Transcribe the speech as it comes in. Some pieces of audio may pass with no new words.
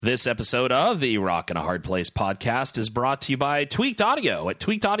This episode of the Rock in a Hard Place podcast is brought to you by Tweaked Audio at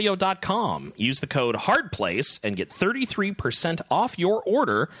tweakedaudio.com. Use the code HARDPLACE and get 33% off your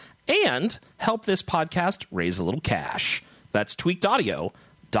order and help this podcast raise a little cash. That's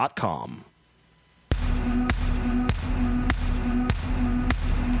tweakedaudio.com.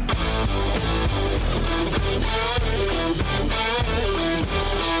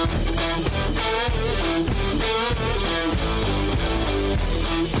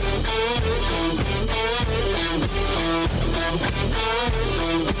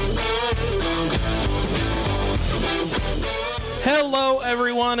 Hello,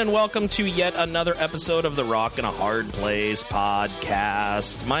 everyone, and welcome to yet another episode of the Rock in a Hard Place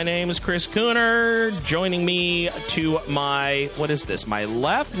podcast. My name is Chris Cooner. Joining me to my, what is this, my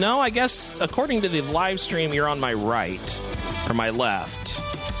left? No, I guess according to the live stream, you're on my right, or my left.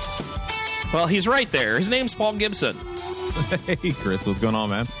 Well, he's right there. His name's Paul Gibson. Hey, Chris, what's going on,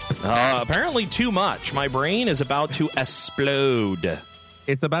 man? Apparently too much. My brain is about to explode.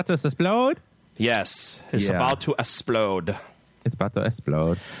 It's about to explode? Yes, it's about to explode. It's about to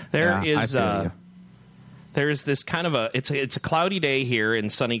explode. There's this kind of it's a cloudy day here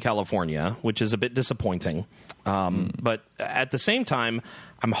in sunny California, which is a bit disappointing. But at the same time,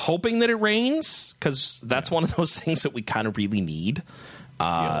 I'm hoping that it rains because that's one of those things that we kind of really need.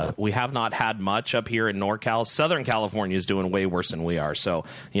 We have not had much up here in NorCal. Southern California is doing way worse than we are. So,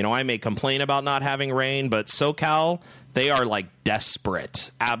 I may complain about not having rain, but SoCal, they are like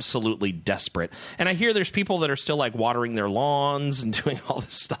desperate, absolutely desperate. And I hear there's people that are still like watering their lawns and doing all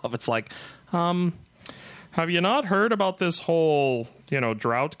this stuff. It's like, have you not heard about this whole,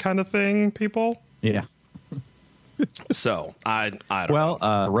 drought kind of thing, people? Yeah. So I don't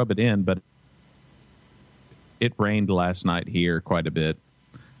know. Rub it in, but it rained last night here quite a bit.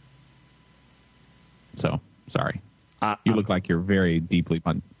 So, sorry. You look like you're very deeply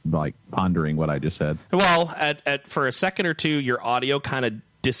pondering what I just said. Well, for a second or two, your audio kind of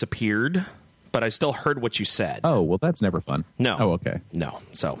disappeared, but I still heard what you said. Oh, well, that's never fun. No. Oh, okay. No.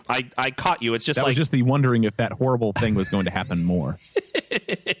 So I caught you. It's just that was just the wondering if that horrible thing was going to happen more.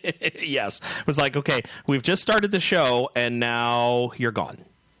 Yes. It was like, okay, we've just started the show, and now you're gone.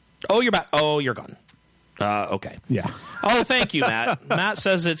 Oh, you're back. Oh, you're gone. Okay. Yeah. Oh, thank you, Matt. Matt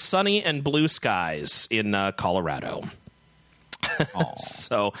says it's sunny and blue skies in Colorado.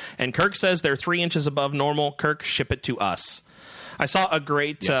 And Kirk says they're 3 inches above normal. Kirk, ship it to us. I saw a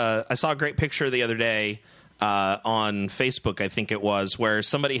great picture the other day on Facebook, I think it was, where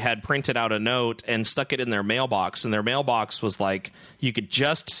somebody had printed out a note and stuck it in their mailbox, and their mailbox was like, you could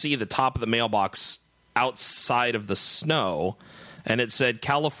just see the top of the mailbox outside of the snow, and it said,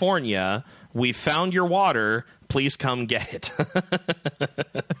 California, we found your water. Please come get it.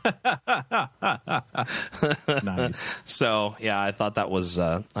 Nice. So yeah, I thought that was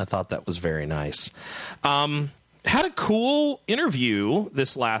very nice. Had a cool interview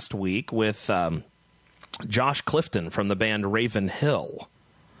this last week with Josh Clifton from the band Raven Hill.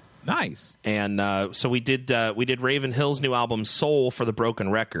 Nice. And so we did Raven Hill's new album Soul for the Broken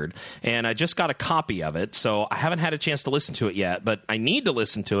Record, and I just got a copy of it, so I haven't had a chance to listen to it yet, but I need to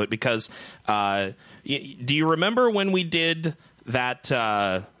listen to it because do you remember when we did that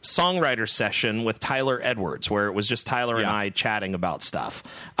songwriter session with Tyler Edwards, where it was just Tyler and I chatting about stuff?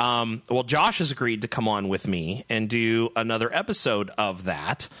 Well, Josh has agreed to come on with me and do another episode of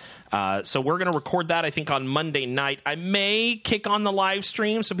that. So we're going to record that, I think, on Monday night. I may kick on the live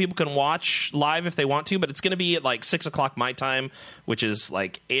stream so people can watch live if they want to, but it's going to be at like 6 o'clock my time, which is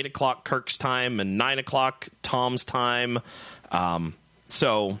like 8 o'clock Kirk's time and 9 o'clock Tom's time.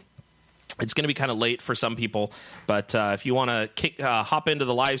 So it's going to be kind of late for some people, but if you want to hop into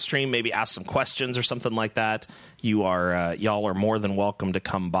the live stream, maybe ask some questions or something like that, y'all are more than welcome to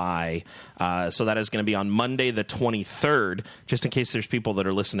come by. So that is going to be on Monday the 23rd, just in case there's people that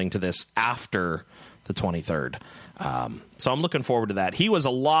are listening to this after the 23rd. So I'm looking forward to that. He was a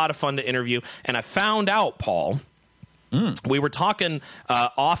lot of fun to interview, and I found out, Paul, we were talking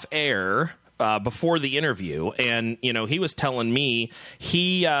off air before the interview, and he was telling me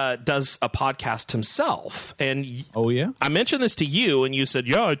he does a podcast himself. And oh yeah, I mentioned this to you, and you said,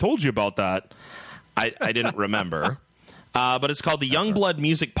 "Yeah, I told you about that." I didn't remember, but it's called the Youngblood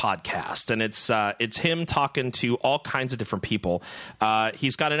Music Podcast, and it's him talking to all kinds of different people.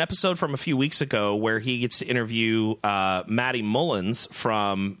 He's got an episode from a few weeks ago where he gets to interview Matty Mullins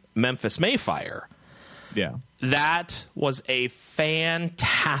from Memphis Mayfire. Yeah, that was a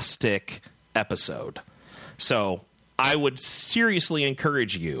fantastic episode. So I would seriously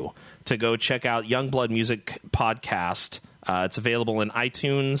encourage you to go check out Youngblood Music Podcast. It's available in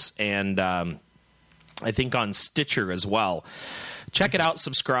iTunes and I think on Stitcher as well. Check it out,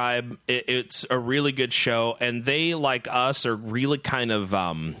 subscribe. It's a really good show, and they, like us, are really kind of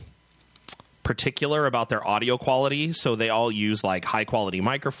particular about their audio quality, so they all use like high quality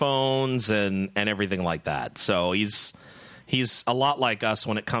microphones and everything like that. So he's a lot like us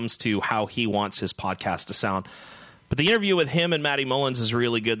when it comes to how he wants his podcast to sound. But the interview with him and Maddie Mullins is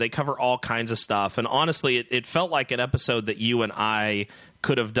really good. They cover all kinds of stuff, and honestly, it felt like an episode that you and I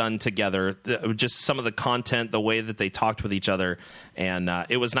could have done together. Just some of the content, the way that they talked with each other, and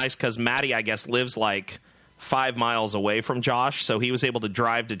it was nice because Maddie, I guess, lives like 5 miles away from Josh, so he was able to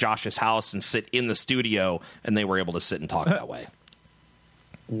drive to Josh's house and sit in the studio, and they were able to sit and talk that way.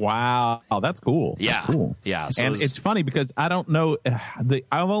 Wow, that's cool. Yeah, that's cool. Yeah, so and it's funny because I don't know.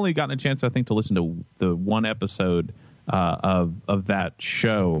 I've only gotten a chance, I think, to listen to the one episode of that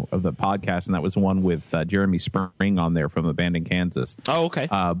show, of the podcast, and that was the one with Jeremy Spring on there from the band in Kansas. Oh, okay.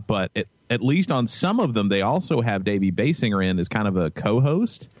 But at least on some of them, they also have Davey Basinger in as kind of a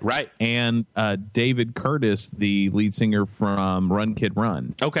co-host. Right. And David Curtis, the lead singer from Run Kid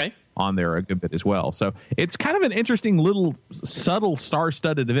Run. Okay. On there a good bit as well. So it's kind of an interesting little subtle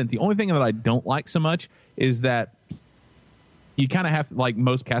star-studded event. The only thing that I don't like so much is that you kind of have, like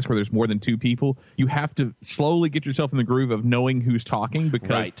most casts where there's more than 2 people, you have to slowly get yourself in the groove of knowing who's talking, because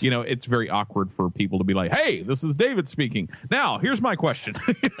right. It's very awkward for people to be like, hey, this is David speaking. Now, here's my question.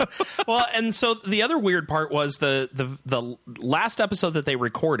 Well, and so the other weird part was the last episode that they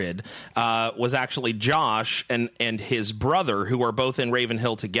recorded was actually Josh and his brother, who are both in Raven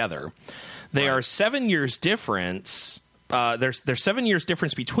Hill together. They are 7 years difference. There's 7 years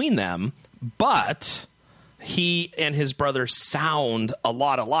difference between them, but he and his brother sound a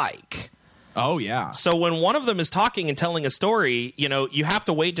lot alike. Oh, yeah. So when one of them is talking and telling a story, you have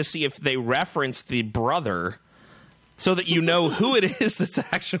to wait to see if they reference the brother so that you know who it is that's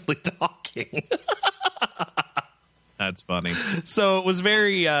actually talking. That's funny. So it was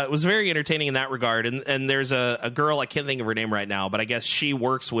very entertaining in that regard. And there's a girl, I can't think of her name right now, but I guess she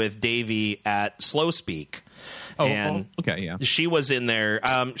works with Davey at Slow Speak. Okay, yeah. She was in there.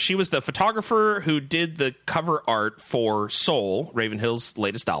 She was the photographer who did the cover art for Soul, Raven Hill's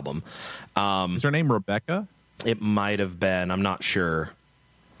latest album. Is her name Rebecca? It might have been. I'm not sure.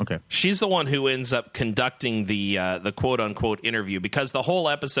 Okay. She's the one who ends up conducting the quote-unquote interview, because the whole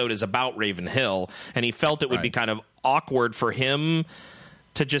episode is about Raven Hill, and he felt it would be kind of awkward for him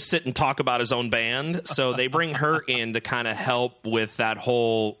to just sit and talk about his own band. So they bring her in to kind of help with that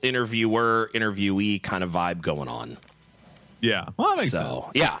whole interviewer-interviewee kind of vibe going on. Yeah. Well, that makes sense.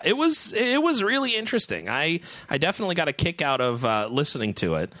 Yeah, it was really interesting. I definitely got a kick out of listening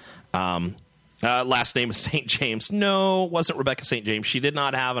to it. Last name is St. James. No, it wasn't Rebecca St. James. She did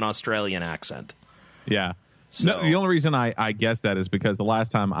not have an Australian accent. Yeah. So, no, the only reason I guess that is because the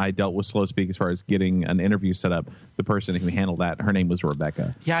last time I dealt with Slow Speak as far as getting an interview set up, the person who handled that, her name was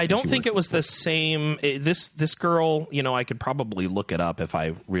Rebecca. Yeah, I don't think it was the same. This girl, I could probably look it up if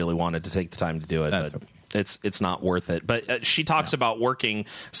I really wanted to take the time to do it, but it's not worth it. But she talks about working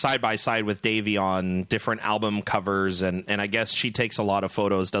side by side with Davey on different album covers, and I guess she takes a lot of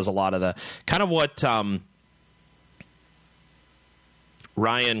photos, does a lot of the kind of what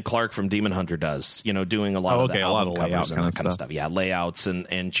Ryan Clark from Demon Hunter does, doing a lot of the album covers and that kind of stuff. Yeah, layouts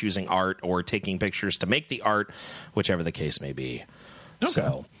and choosing art or taking pictures to make the art, whichever the case may be. Okay.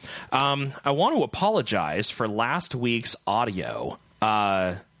 So I want to apologize for last week's audio.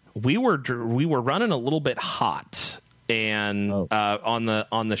 We were running a little bit hot and on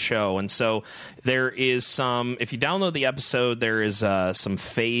the show, and so there is some. If you download the episode, there is some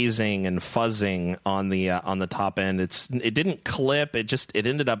phasing and fuzzing on the top end. It didn't clip. It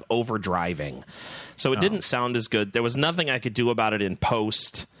ended up overdriving, so it didn't sound as good. There was nothing I could do about it in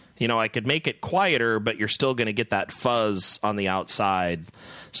post. I could make it quieter, but you're still going to get that fuzz on the outside.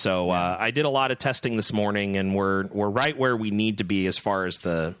 So I did a lot of testing this morning, and we're right where we need to be as far as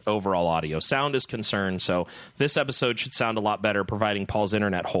the overall audio sound is concerned. So this episode should sound a lot better, providing Paul's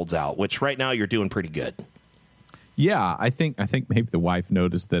internet holds out, which right now you're doing pretty good. Yeah, I think maybe the wife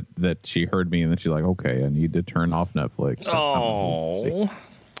noticed that she heard me, and then she's like, okay, I need to turn off Netflix. So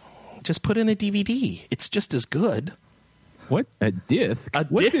just put in a DVD. It's just as good. What? A disc?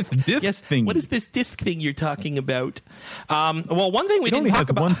 What's this disc yes. thing? What is this disc thing you're talking about? Well, one thing we didn't talk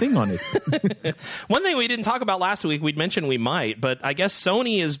about. One thing on it. One thing we didn't talk about last week. We'd mentioned we might, but I guess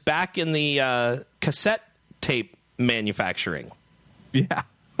Sony is back in the cassette tape manufacturing. Yeah.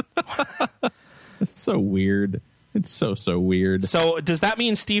 It's so weird. It's so weird. So does that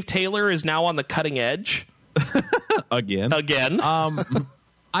mean Steve Taylor is now on the cutting edge? Again?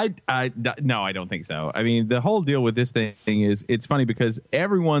 No, I don't think so. I mean, the whole deal with this thing is it's funny because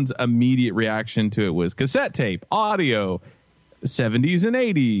everyone's immediate reaction to it was cassette tape, audio, 70s and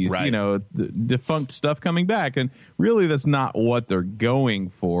 80s, right. Defunct stuff coming back. And really, that's not what they're going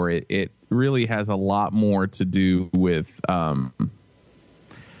for. It really has a lot more to do with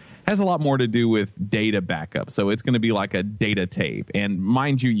data backup. So it's going to be like a data tape. And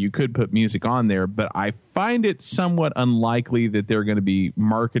mind you could put music on there, but I find it somewhat unlikely that they're going to be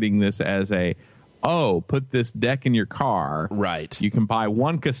marketing this as put this deck in your car. Right. You can buy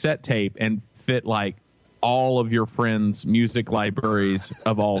one cassette tape and fit like all of your friends' music libraries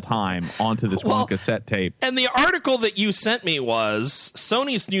of all time onto this one cassette tape. And the article that you sent me was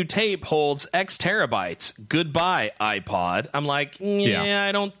Sony's new tape holds X terabytes. Goodbye, iPod. I'm like, yeah.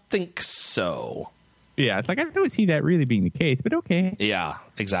 I don't think so. Yeah, it's like I don't see that really being the case, but okay. Yeah,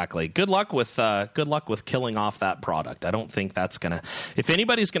 exactly. Good luck with killing off that product. I don't think that's gonna. If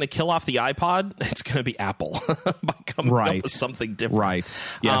anybody's gonna kill off the iPod, it's gonna be Apple by coming up with something different. Right.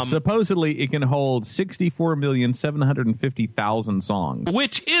 Yeah. Supposedly, it can hold 64,750,000 songs,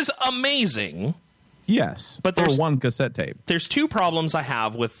 which is amazing. Yes, but there's one cassette tape. There's two problems I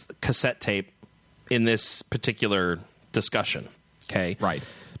have with cassette tape in this particular discussion. Okay. Right.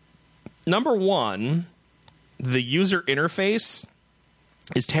 Number one, the user interface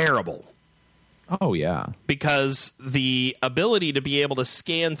is terrible. Oh, yeah. Because the ability to be able to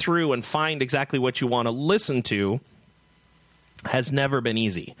scan through and find exactly what you want to listen to has never been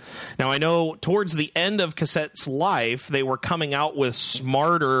easy. Now, I know towards the end of cassette's life, they were coming out with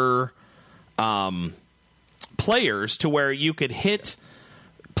smarter players to where you could hit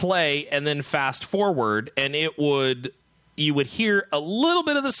play and then fast forward, and you would hear a little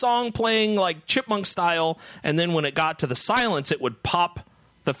bit of the song playing like chipmunk style, and then when it got to the silence, it would pop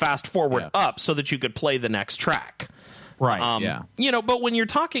the fast forward up so that you could play the next track. Right, But when you're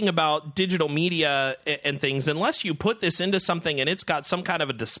talking about digital media and things, unless you put this into something and it's got some kind of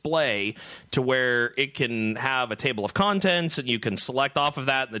a display to where it can have a table of contents and you can select off of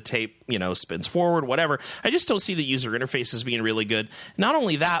that and the tape, spins forward, whatever. I just don't see the user interface as being really good. Not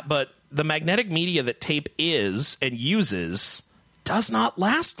only that, but the magnetic media that tape is and uses does not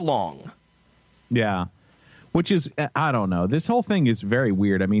last long. Yeah. Which is, I don't know. This whole thing is very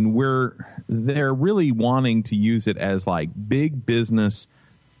weird. I mean, they're really wanting to use it as like big business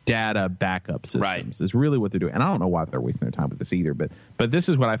data backup systems is really what they're doing. And I don't know why they're wasting their time with this either, but this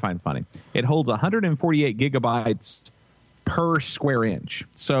is what I find funny. It holds 148 gigabytes per square inch.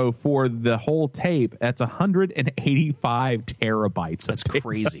 So for the whole tape, that's 185 terabytes. That's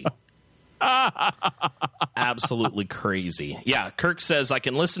crazy. Absolutely crazy. Yeah, Kirk says I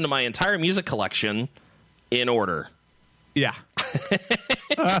can listen to my entire music collection in order. Yeah.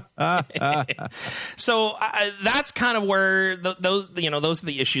 So that's kind of where those are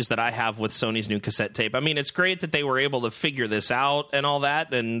the issues that I have with Sony's new cassette tape. I mean, it's great that they were able to figure this out and all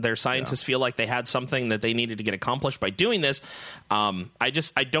that, and their scientists feel like they had something that they needed to get accomplished by doing this. I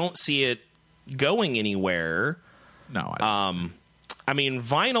don't see it going anywhere. No. I mean,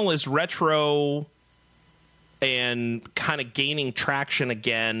 vinyl is retro and kind of gaining traction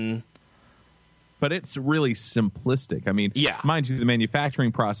again. But it's really simplistic. I mean, mind you, the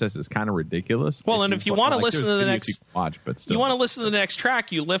manufacturing process is kind of ridiculous. Well, and if you want to listen to the next, you want to listen to the next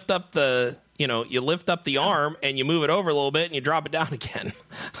track, you lift up the, the arm and you move it over a little bit and you drop it down again.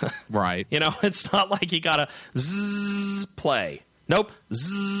 Right. It's not like you gotta zzz play. Nope.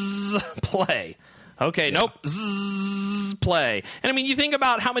 Zzz play. Okay. Yeah. Nope. Zzz play. And I mean, you think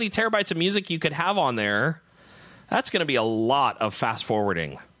about how many terabytes of music you could have on there. That's going to be a lot of fast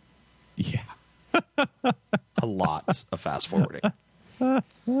forwarding. Yeah. A lot of fast forwarding.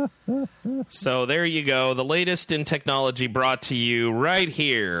 So there you go. The latest in technology brought to you right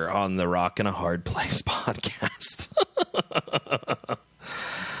here on the Rock in a Hard Place podcast.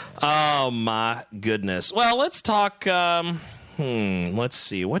 Oh my goodness. Well, let's talk. Let's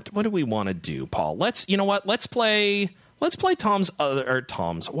see. What do we want to do, Paul? Let's play Tom's.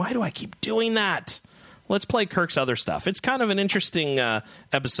 Why do I keep doing that? Let's play Kirk's other stuff. It's kind of an interesting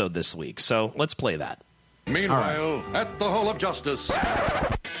episode this week, so let's play that. Meanwhile, at the Hall of Justice.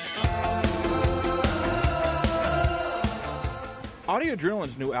 Audio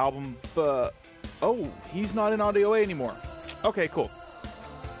Adrenaline's new album, he's not in Audio A anymore. Okay, cool.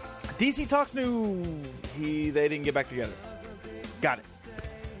 DC Talk's new, they didn't get back together. Got it.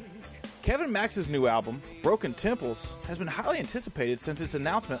 Kevin Max's new album, Broken Temples, has been highly anticipated since its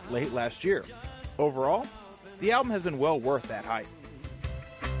announcement late last year. Overall, the album has been well worth that hype.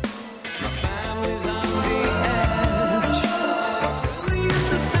 My family's on the edge. Only in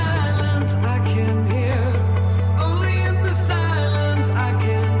the silence I can hear. Only in the silence I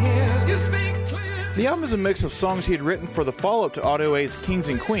can album is a mix of songs he had written for the follow-up to Audio A's Kings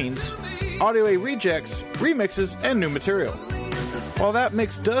and Queens, Audio A rejects, remixes, and new material. While that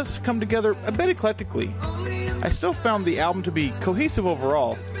mix does come together a bit eclectically, I still found the album to be cohesive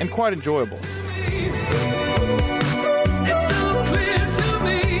overall and quite enjoyable. It's so clear to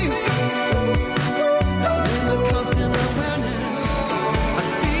me. In the constant awareness, I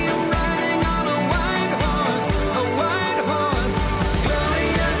see you riding on a white horse.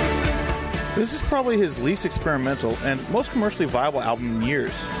 Glowing as he split the sky. This is probably his least experimental and most commercially viable album in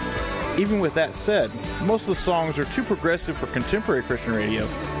years. Even with that said, most of the songs are too progressive for contemporary Christian radio,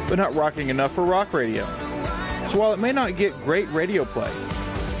 but not rocking enough for rock radio. So while it may not get great radio play,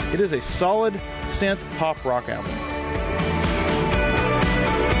 it is a solid synth pop rock album.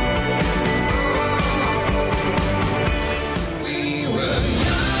 We were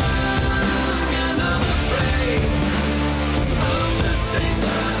young and unafraid of the same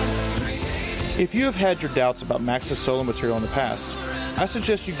God created. If you have had your doubts about Max's solo material in the past, I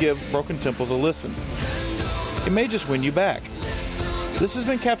suggest you give Broken Temples a listen. It may just win you back. This has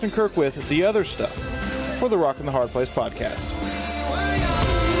been Captain Kirk with The Other Stuff for the Rock and the Hard Place podcast.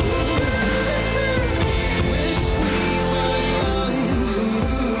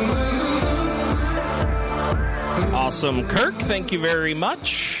 Awesome, Kirk. Thank you very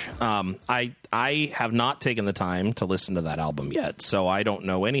much. I have not taken the time to listen to that album yet, so I don't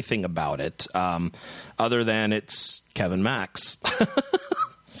know anything about it, other than it's Kevin Max.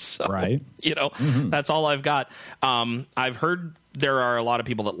 So, Right. you know, that's all I've got. I've heard there are a lot of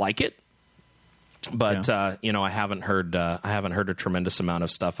people that like it, but you know, I haven't heard a tremendous amount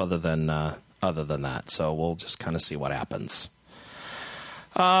of stuff other than that. So we'll just kind of see what happens.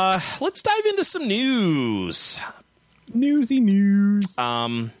 Let's dive into some news. Newsy news.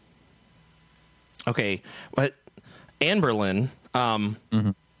 Okay, but Anberlin,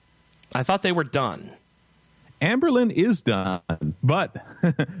 I thought they were done. Anberlin is done, but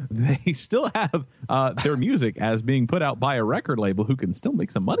they still have their music as being put out by a record label who can still make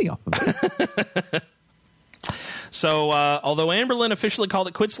some money off of it. So, although Anberlin officially called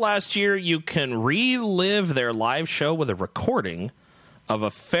it quits last year, you can relive their live show with a recording of a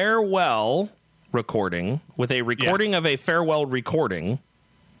farewell recording, of a farewell recording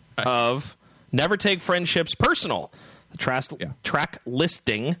of Never Take Friendships Personal. The track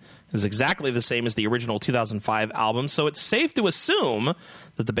listing is exactly the same as the original 2005 album, so it's safe to assume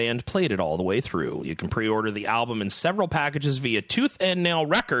that the band played it all the way through. You can pre-order the album in several packages via Tooth and Nail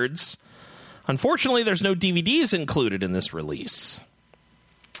Records. Unfortunately, there's no DVDs included in this release,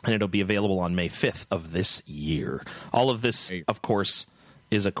 and it'll be available on May 5th of this year. All of this, of course,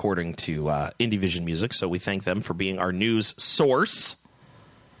 is according to Indievision Music, so we thank them for being our news source.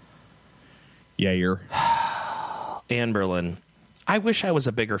 Yeah, you're... Anberlin. I wish I was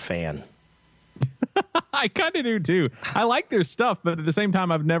a bigger fan. I kind of do too. I like their stuff, but at the same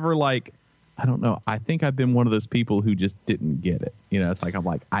time, I've never I don't know. I think I've been one of those people who just didn't get it. You know, it's like,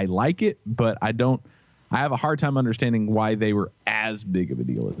 I like it, but I have a hard time understanding why they were as big of a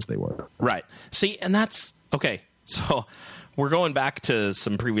deal as they were. Right. See, and that's okay. So we're going back to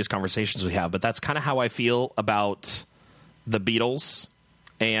some previous conversations we have, but that's kind of how I feel about the Beatles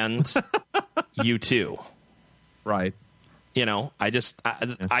and U2. Right. You know, I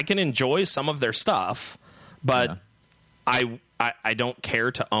can enjoy some of their stuff, but I don't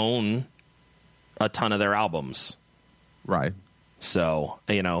care to own a ton of their albums. Right. So,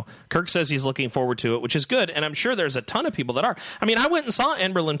 you know, Kirk says he's looking forward to it, which is good, and I'm sure there's a ton of people that are. I mean, I went and saw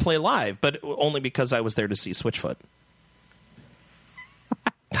Anberlin play live, but only because I was there to see Switchfoot.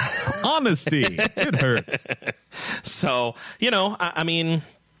 Honesty. It hurts. So, you know, I mean...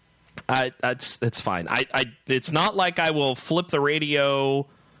 it's fine. It's not like I will flip the radio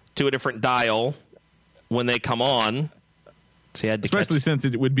to a different dial when they come on. See, I had to especially since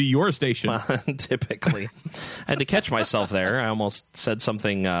it would be your station. Typically, I had to catch myself there. I almost said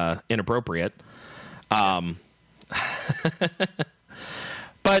something inappropriate. But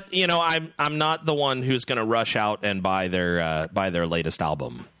you know, I'm not the one who's going to rush out and buy their latest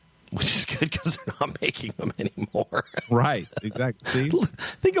album. Which is good because they're not making them anymore. Right, exactly. See?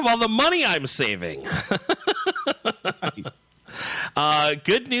 Think of all the money I'm saving.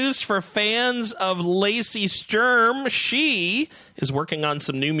 Good news for fans of Lacey Sturm. She is working on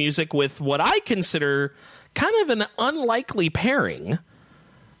some new music with what I consider kind of an unlikely pairing.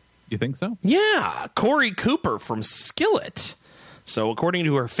 You think so? Yeah, Corey Cooper from Skillet. So according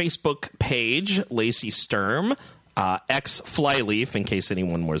to her Facebook page, Lacey Sturm, ex-Flyleaf, in case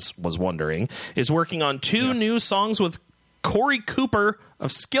anyone was wondering, is working on two new songs with Corey Cooper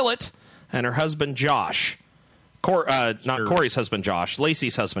of Skillet and her husband Josh. Not Corey's husband Josh,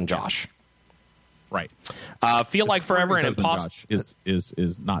 Lacey's husband Josh. Right. Feel Like Forever and Husband, Impossible. Josh,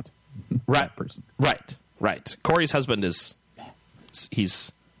 is not Right. that person. Right. Corey's husband is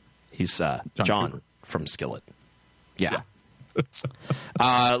he's John Cooper. from Skillet. Yeah.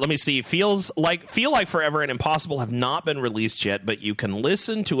 Let me see. Feel Like Forever and Impossible have not been released yet, but you can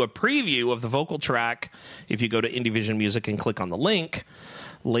listen to a preview of the vocal track if you go to Indievision Music and click on the link.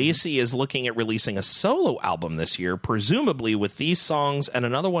 Lacey is looking at releasing a solo album this year, presumably with these songs and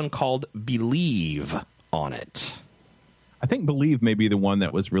another one called Believe on it. I think Believe may be the one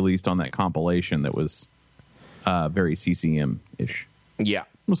that was released on that compilation that was very CCM-ish. Yeah. It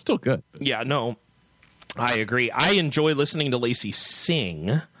was still good. Yeah, no, I agree. I enjoy listening to Lacey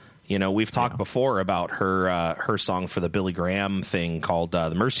sing. You know, we've talked before about her song for the Billy Graham thing called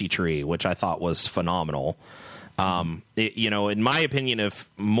The Mercy Tree, which I thought was phenomenal. In my opinion, if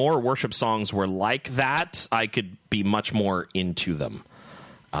more worship songs were like that, I could be much more into them.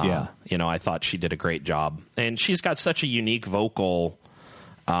 I thought she did a great job, and she's got such a unique vocal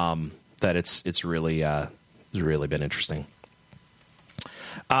that it's really been interesting.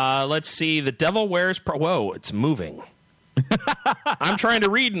 Let's see. The Devil Wears Whoa, it's moving. I'm trying to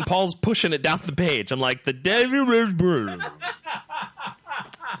read, and Paul's pushing it down the page. I'm like, the Devil Wears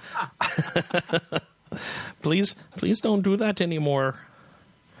Please don't do that anymore.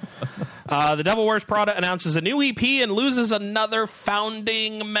 The Devil Wears Prada announces a new EP and loses another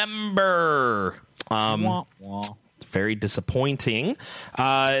founding member. Very disappointing.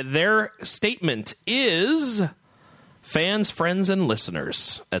 Their statement is, fans, friends, and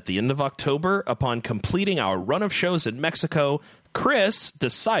listeners, at the end of October, upon completing our run of shows in Mexico, Chris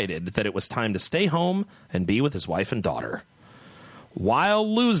decided that it was time to stay home and be with his wife and daughter. While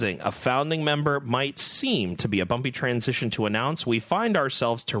losing a founding member might seem to be a bumpy transition to announce, we find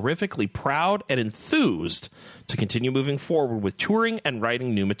ourselves terrifically proud and enthused to continue moving forward with touring and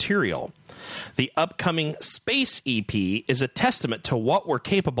writing new material. The upcoming Space EP is a testament to what we're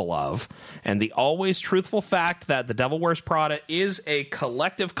capable of, and the always truthful fact that The Devil Wears Prada is a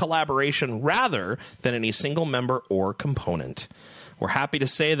collective collaboration rather than any single member or component. We're happy to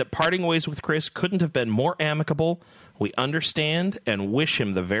say that parting ways with Chris couldn't have been more amicable. We understand and wish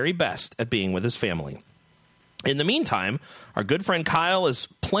him the very best at being with his family. In the meantime, our good friend Kyle is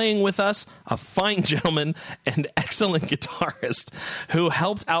playing with us, a fine gentleman and excellent guitarist who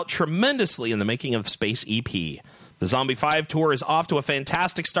helped out tremendously in the making of Space EP. The Zombie 5 tour is off to a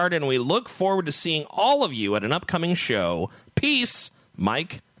fantastic start, and we look forward to seeing all of you at an upcoming show. Peace,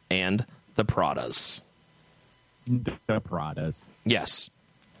 Mike and the Pradas. The Pradas. Yes.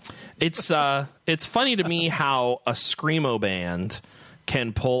 It's funny to me how a screamo band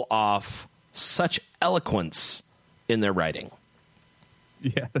can pull off such eloquence in their writing.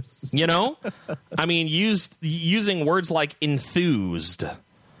 Yes. You know? I mean, using words like enthused. That's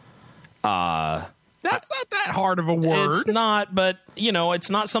not that hard of a word. It's not, but, it's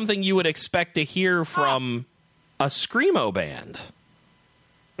not something you would expect to hear from a screamo band.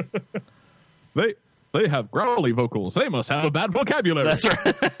 They have growly vocals. They must have a bad vocabulary. That's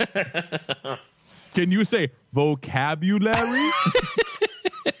right. Can you say vocabulary?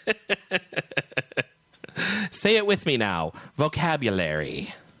 Say it with me now.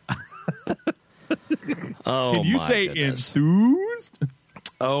 Vocabulary. Oh, Can you my say goodness. enthused?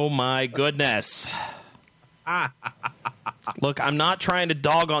 Oh, my goodness. Look, I'm not trying to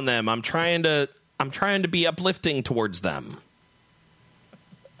dog on them. I'm trying to be uplifting towards them.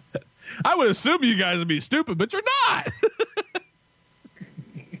 I would assume you guys would be stupid, but you're not.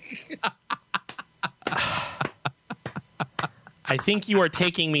 I think you are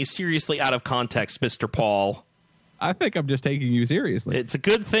taking me seriously out of context, Mr. Paul. I think I'm just taking you seriously. It's a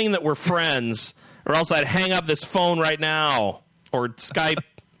good thing that we're friends, or else I'd hang up this phone right now. Or Skype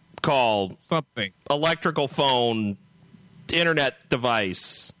call, Something. electrical phone, internet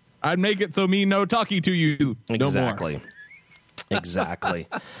device. I'd make it so me no talking to you. Exactly. No more. Exactly.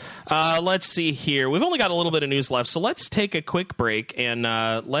 Let's see here. We've only got a little bit of news left, so let's take a quick break and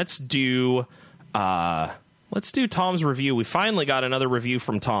let's do Tom's review. We finally got another review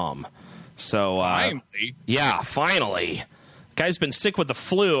from Tom. So Finally. yeah, finally. Guy's been sick with the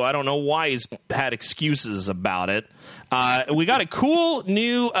flu. I don't know why he's had excuses about it. We got a cool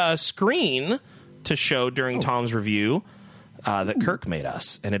new screen to show during Tom's review that Kirk made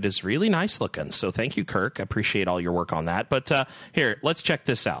us, and it is really nice looking. So thank you, Kirk. I appreciate all your work on that. But here, let's check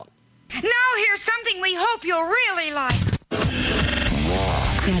this out. Now here's something we hope you'll really like.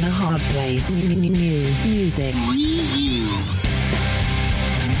 In a hard place. New music.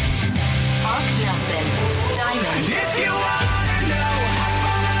 Mark Nelson. Diamond. If you wanna know how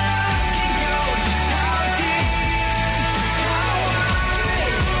far my love can go, just how deep, just how wide.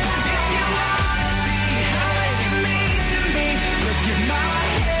 If you wanna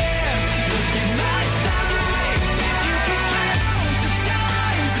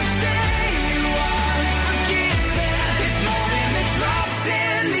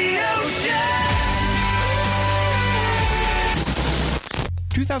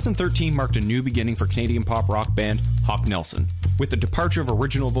 2013 marked a new beginning for Canadian pop rock band Hawk Nelson. With the departure of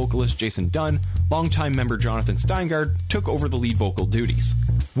original vocalist Jason Dunn, longtime member Jonathan Steingard took over the lead vocal duties.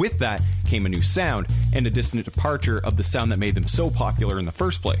 With that came a new sound, and a distant departure of the sound that made them so popular in the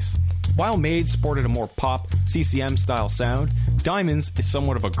first place. While Maid sported a more pop, CCM-style sound, Diamonds is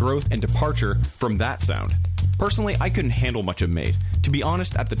somewhat of a growth and departure from that sound. Personally, I couldn't handle much of Maid. To be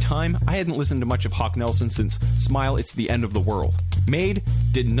honest, at the time, I hadn't listened to much of Hawk Nelson since Smile It's the End of the World. Maid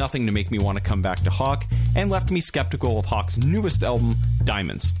did nothing to make me want to come back to Hawk, and left me skeptical of Hawk's newest album,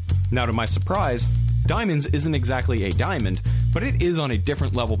 Diamonds. Now, to my surprise, Diamonds isn't exactly a diamond, but it is on a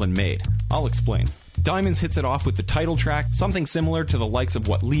different level than Maid. I'll explain. Diamonds hits it off with the title track, something similar to the likes of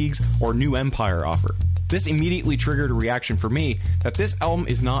what Leagues or New Empire offer. This immediately triggered a reaction for me that this album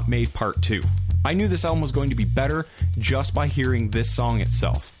is not Maid Part 2. I knew this album was going to be better just by hearing this song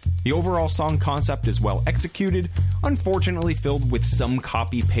itself. The overall song concept is well executed, unfortunately filled with some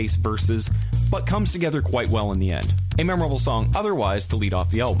copy-paste verses, but comes together quite well in the end. A memorable song otherwise to lead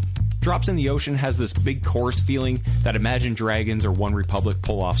off the album. Drops in the Ocean has this big chorus feeling that Imagine Dragons or One Republic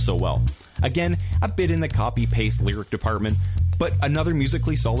pull off so well. Again, a bit in the copy-paste lyric department, but another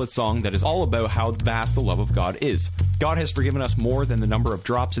musically solid song that is all about how vast the love of God is. God has forgiven us more than the number of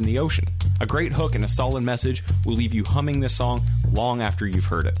drops in the ocean. A great hook and a solid message will leave you humming this song long after you've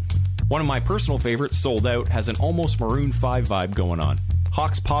heard it. One of my personal favorites, Sold Out, has an almost Maroon 5 vibe going on.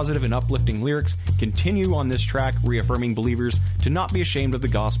 Hawk's positive and uplifting lyrics continue on this track, reaffirming believers to not be ashamed of the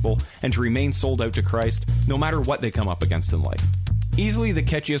gospel and to remain sold out to Christ no matter what they come up against in life. Easily the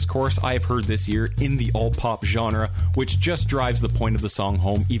catchiest chorus I have heard this year in the alt-pop genre, which just drives the point of the song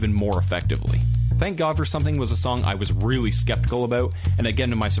home even more effectively. Thank God for Something was a song I was really skeptical about, and again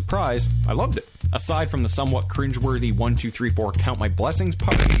to my surprise, I loved it. Aside from the somewhat cringeworthy 1, 2, 3, 4 Count My Blessings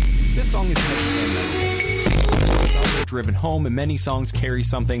part, this song is driven home, and many songs carry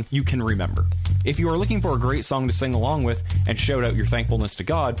something you can remember. If you are looking for a great song to sing along with and shout out your thankfulness to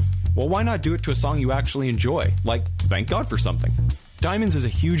God, well, why not do it to a song you actually enjoy, like Thank God for Something. Diamonds is a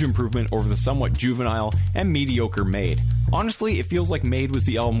huge improvement over the somewhat juvenile and mediocre Maid. Honestly, it feels like Maid was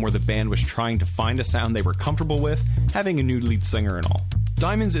the album where the band was trying to find a sound they were comfortable with, having a new lead singer and all.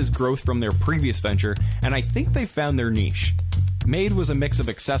 Diamonds is growth from their previous venture, and I think they found their niche. Maid was a mix of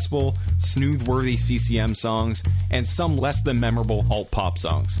accessible, snooze-worthy CCM songs and some less than memorable alt-pop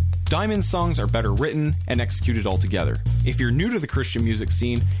songs. Diamond's songs are better written and executed altogether. If you're new to the Christian music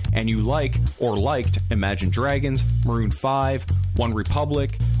scene and you like or liked Imagine Dragons, Maroon 5, One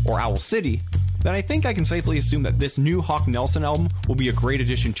Republic, or Owl City, then I think I can safely assume that this new Hawk Nelson album will be a great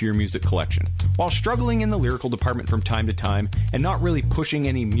addition to your music collection. While struggling in the lyrical department from time to time and not really pushing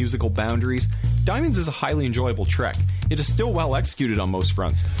any musical boundaries, Diamonds is a highly enjoyable trek. It is still well executed on most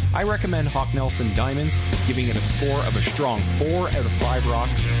fronts. I recommend Hawk Nelson Diamonds, giving it a score of a strong 4 out of 5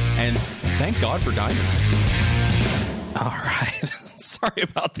 rocks, and thank God for Diamonds. All right. Sorry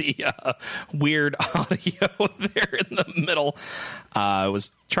about the weird audio there in the middle. I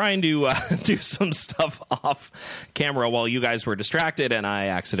was trying to do some stuff off camera while you guys were distracted, and I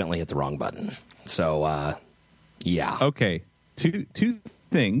accidentally hit the wrong button. So, yeah. Okay. Two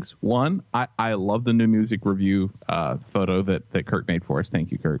things. One, I love the new music review photo that Kurt made for us.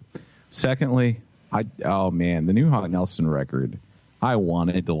 Thank you, Kurt. Secondly, the new Hawk Nelson record, I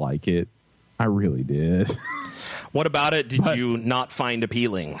wanted to like it. I really did. What about it did you not find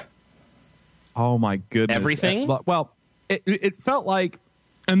appealing? Oh, my goodness. Everything? Well, it felt like,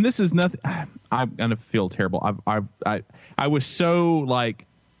 and this is nothing, I'm going to feel terrible. I was so, like,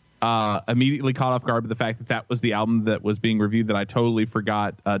 immediately caught off guard by the fact that was the album that was being reviewed that I totally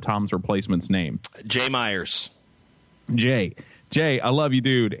forgot Tom's replacement's name. Jay Myers. Jay, I love you,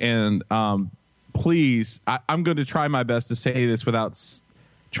 dude. And please, I'm going to try my best to say this without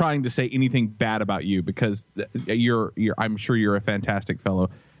trying to say anything bad about you, because I'm sure you're a fantastic fellow,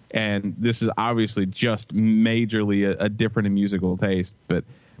 and this is obviously just majorly a different in musical taste. But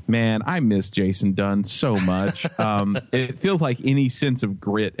man, I miss Jason Dunn so much. It feels like any sense of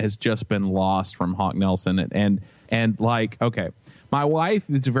grit has just been lost from Hawk Nelson, and like, okay, my wife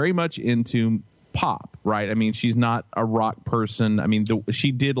is very much into pop, right? I mean, she's not a rock person. I mean,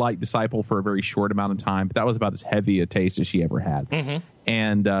 she did like Disciple for a very short amount of time, but that was about as heavy a taste as she ever had. Mm-hmm.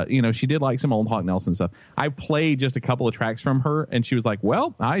 And, she did like some old Hawk Nelson stuff. I played just a couple of tracks from her, and she was like,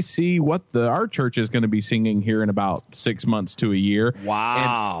 well, I see what our church is going to be singing here in about 6 months to a year.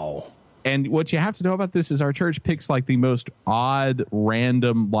 Wow. And what you have to know about this is our church picks like the most odd,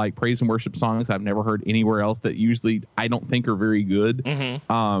 random, like praise and worship songs I've never heard anywhere else that usually I don't think are very good.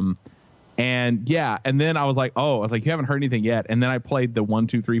 Mm-hmm. And yeah, and then I was like, you haven't heard anything yet. And then I played the 1,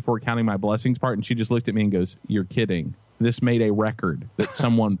 2, 3, 4 Counting My Blessings part, and she just looked at me and goes, you're kidding. this made a record that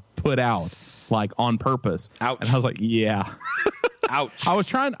someone put out like on purpose. Ouch. And I was like, yeah. Ouch. I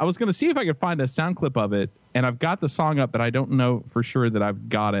was going to see if I could find a sound clip of it, and I've got the song up, but I don't know for sure that I've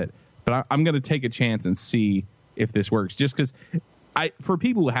got it. But I'm going to take a chance and see if this works. Just because for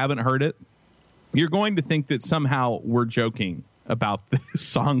people who haven't heard it, you're going to think that somehow we're joking about this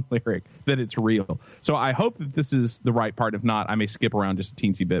song lyric, that it's real. So I hope that this is the right part. If not, I may skip around just a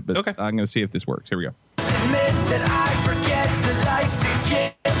teensy bit, but okay. I'm going to see if this works. Here we go. Admit that I forget the life's a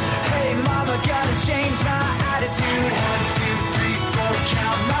gift. Hey, mama, gotta change my attitude. 1, 2, 3, 4,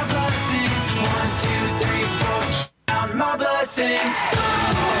 count my blessings. 1, 2, 3, 4, count my blessings.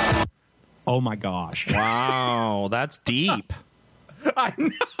 Oh my gosh. Wow, that's deep. I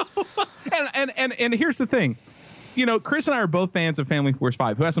know. And here's the thing. You know, Chris and I are both fans of Family Force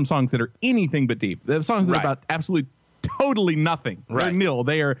 5, who has some songs that are anything but deep. They have songs that are about absolutely totally nothing. Right. They're nil.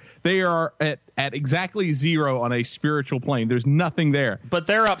 They are at exactly zero on a spiritual plane. There's nothing there. But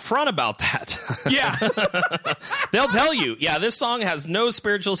they're upfront about that. Yeah. They'll tell you, yeah, this song has no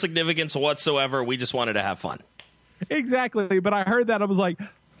spiritual significance whatsoever. We just wanted to have fun. Exactly. But I heard that. I was like,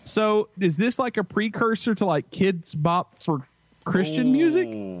 so is this like a precursor to like Kids Bop for Christian music?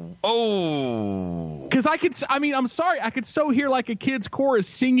 Oh. Because I'm sorry, I could so hear like a kid's chorus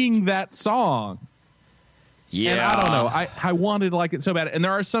singing that song. Yeah. And I don't know. I wanted to like it so bad. And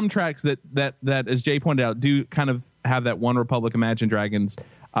there are some tracks that as Jay pointed out, do kind of have that One Republic Imagine Dragons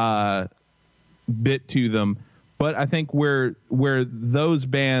bit to them. But I think where those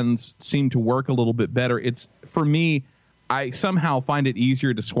bands seem to work a little bit better, it's, for me, I somehow find it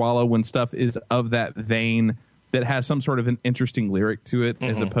easier to swallow when stuff is of that vein that has some sort of an interesting lyric to it,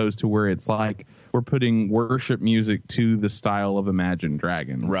 as opposed to where it's like we're putting worship music to the style of Imagine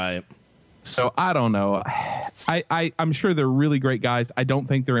Dragons. Right. So I don't know. I'm sure they're really great guys. I don't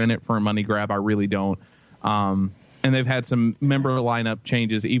think they're in it for a money grab. I really don't. And they've had some member lineup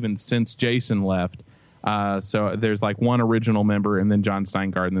changes even since Jason left. So there's like one original member and then John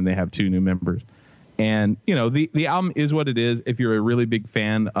Steingard, and then they have 2 new members. And, you know, the album is what it is. If you're a really big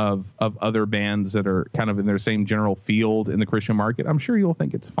fan of other bands that are kind of in their same general field in the Christian market, I'm sure you'll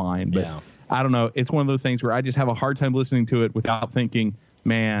think it's fine. But I don't know. It's one of those things where I just have a hard time listening to it without thinking,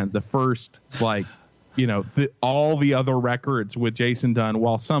 man, the first, like, you know, all the other records with Jason Dunn,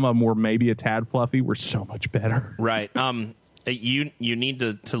 while some of them were maybe a tad fluffy, were so much better. Right. You need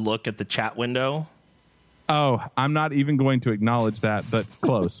to look at the chat window. Oh, I'm not even going to acknowledge that, but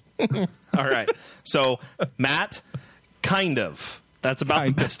close. All right. So, Matt, kind of. That's about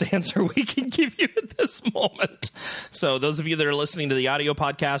the best answer we can give you at this moment. So, those of you that are listening to the audio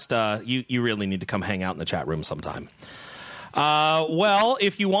podcast, you really need to come hang out in the chat room sometime. Well,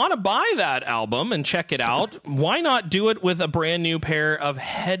 if you want to buy that album and check it out, why not do it with a brand new pair of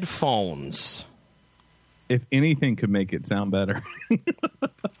headphones? If anything could make it sound better.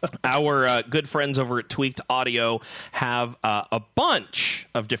 Our good friends over at Tweaked Audio have a bunch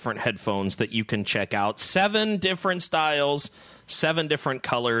of different headphones that you can check out. 7 different styles, 7 different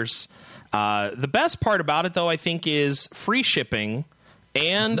colors. The best part about it, though, I think, is free shipping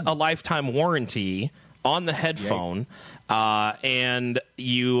and a lifetime warranty on the headphone. And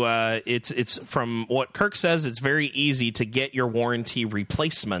it's from what Kirk says, it's very easy to get your warranty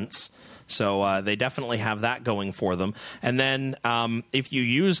replacements. So they definitely have that going for them. And then if you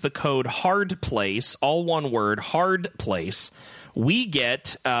use the code HARDPLACE, all one word, HARDPLACE, we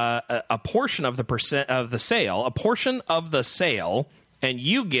get a portion of the sale, and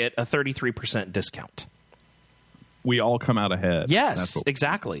you get a 33% discount. We all come out ahead. Yes,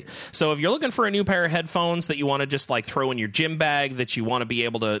 exactly. So if you're looking for a new pair of headphones that you want to just like throw in your gym bag, that you want to be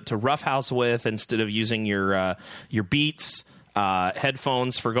able to roughhouse with instead of using your Beats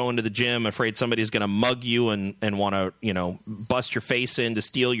headphones for going to the gym, afraid somebody's going to mug you and want to, you know, bust your face in to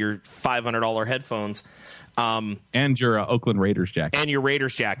steal your $500 headphones. And your Oakland Raiders jacket. And your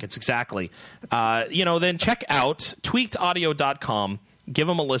Raiders jackets, exactly. Then check out tweakedaudio.com. Give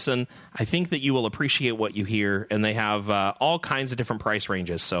them a listen. I think that you will appreciate what you hear, and they have all kinds of different price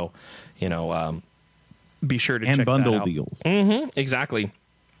ranges. So, be sure to check that out. And bundle deals. Mm-hmm, exactly.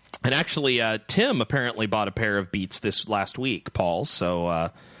 And actually, Tim apparently bought a pair of Beats this last week, Paul.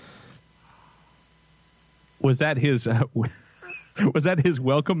 So, was that his? Was that his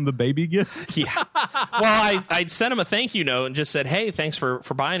welcome the baby gift? Yeah. Well, I sent him a thank you note and just said, hey, thanks for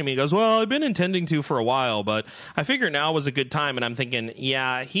buying them. He goes, well, I've been intending to for a while, but I figure now was a good time. And I'm thinking,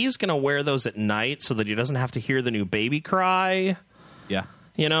 yeah, he's going to wear those at night so that he doesn't have to hear the new baby cry. Yeah.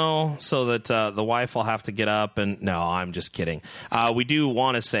 so that the wife will have to get up and... No, I'm just kidding. We do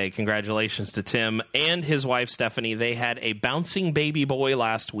want to say congratulations to Tim and his wife, Stephanie. They had a bouncing baby boy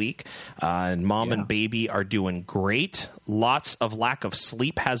last week, and mom and baby are doing great. Lots of lack of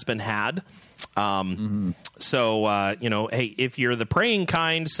sleep has been had. So, hey, if you're the praying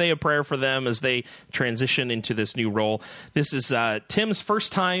kind, say a prayer for them as they transition into this new role. This is Tim's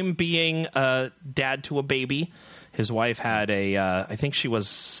first time being a dad to a baby. His wife had I think she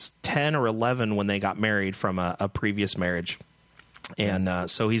was 10 or 11 when they got married from a previous marriage. And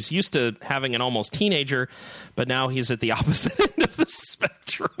so he's used to having an almost teenager, but now he's at the opposite end of the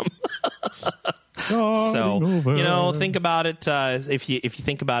spectrum. So, think about it. If you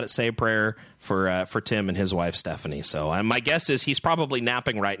think about it, say a prayer for Tim and his wife, Stephanie. So my guess is he's probably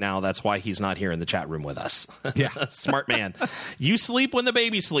napping right now. That's why he's not here in the chat room with us. Yeah. Smart man. You sleep when the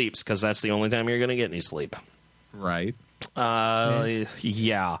baby sleeps, because that's the only time you're going to get any sleep. Right.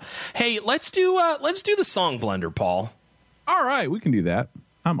 Yeah. Hey, let's do the song blender, Paul. All right, we can do that.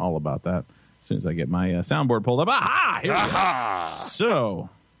 I'm all about that. As soon as I get my soundboard pulled up. Aha! Here we go. So,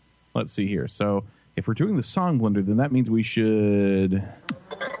 let's see here. So, if we're doing the song blender, then that means we should...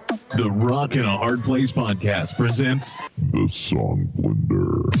 The Rock in a Hard Place podcast presents the Song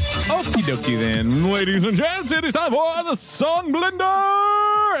Blender. Okie dokie then, ladies and gents, it is time for the Song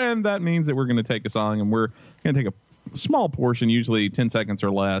Blender! And that means that we're going to take a song and we're going to take a small portion, usually 10 seconds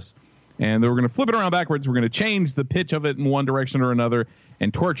or less, and then we're going to flip it around backwards. We're going to change the pitch of it in one direction or another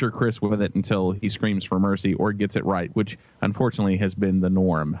and torture Chris with it until he screams for mercy or gets it right, which unfortunately has been the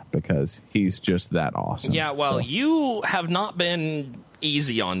norm because he's just that awesome. Yeah, well, you have not been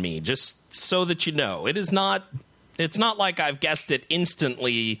easy on me, just so that you know. It's not like I've guessed it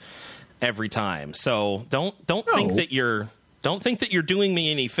instantly every time. So don't think that you're doing me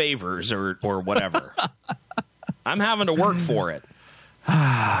any favors or whatever. I'm having to work for it.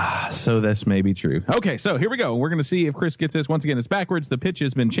 So this may be true. Okay, so here we go. We're going to see if Chris gets this. Once again, it's backwards. The pitch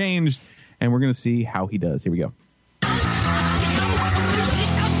has been changed, and we're going to see how he does. Here we go.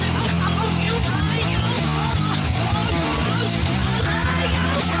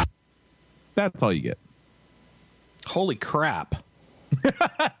 That's all you get. Holy crap.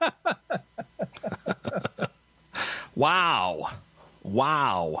 Wow.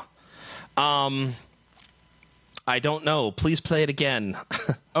 I don't know. Please play it again.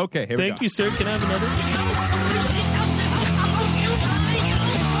 Okay, here we go. Thank you, sir. Can I have another?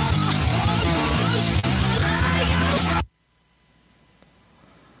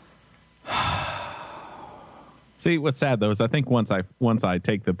 See, what's sad though is I think once I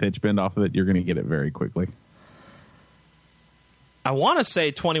take the pitch bend off of it, you're going to get it very quickly. I want to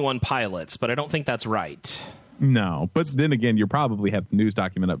say 21 Pilots, but I don't think that's right. No, but then again, you probably have the news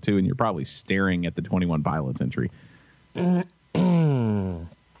document up too, and you're probably staring at the 21 Pilots entry. All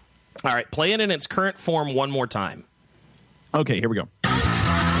right, play it in its current form one more time. Okay, here we go.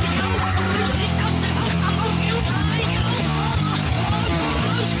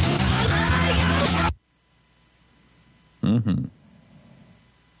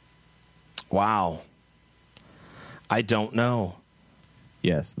 Wow. I don't know.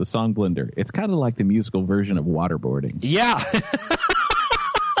 Yes, the song Blender. It's kind of like the musical version of waterboarding. Yeah.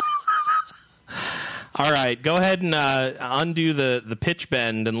 All right, go ahead and undo the pitch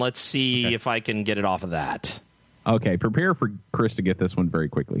bend, and let's see if I can get it off of that. Okay, prepare for Chris to get this one very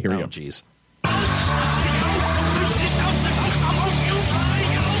quickly. Here we go. Oh, jeez.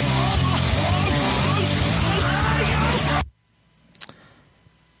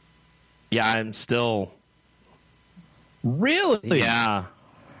 Yeah, I'm still... Really? Yeah.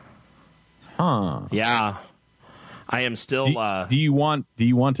 Huh. Yeah. I am still... Do you want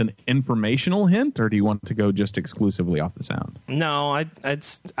an informational hint, or do you want to go just exclusively off the sound? No,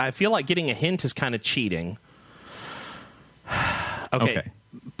 I feel like getting a hint is kind of cheating. Okay.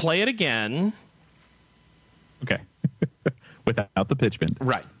 Play it again. Okay. Without the pitch bend.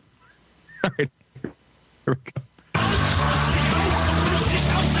 Right. All right. Here we go.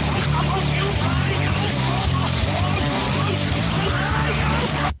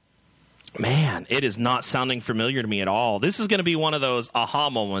 Man, it is not sounding familiar to me at all. This is going to be one of those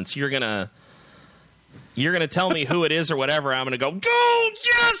aha moments. You're going to tell me who it is or whatever. I'm going to go,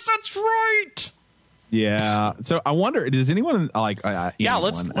 yes, that's right. Yeah. So I wonder, does anyone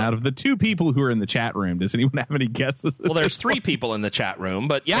out of the two people who are in the chat room, does anyone have any guesses? Well, there's 3 people in the chat room,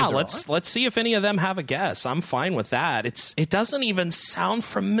 but yeah, let's see if any of them have a guess. I'm fine with that. It doesn't even sound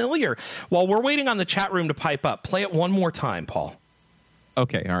familiar. While we're waiting on the chat room to pipe up, play it one more time, Paul.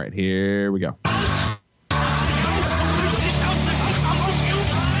 Okay, all right, here we go.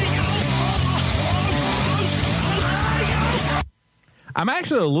 I'm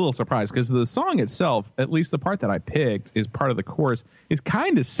actually a little surprised because the song itself, at least the part that I picked, is part of the chorus, is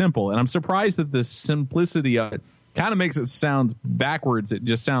kind of simple. And I'm surprised that the simplicity of it kind of makes it sound backwards. It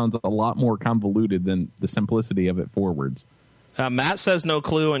just sounds a lot more convoluted than the simplicity of it forwards. Matt says no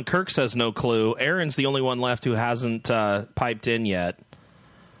clue, and Kirk says no clue. Aaron's the only one left who hasn't piped in yet.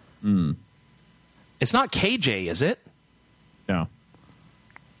 It's not KJ, is it? No.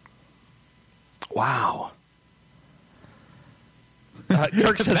 Wow.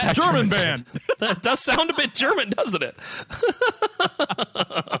 Kirk says that German band. That does sound a bit German, doesn't it?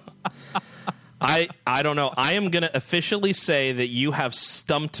 I don't know. I am going to officially say that you have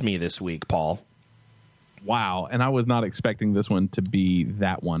stumped me this week, Paul. Wow. And I was not expecting this one to be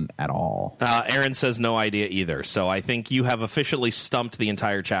that one at all. Aaron says no idea either. So I think you have officially stumped the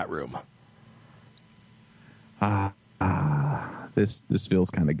entire chat room. This feels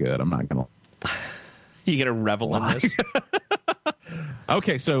kind of good. I'm not going to. You going to revel in this?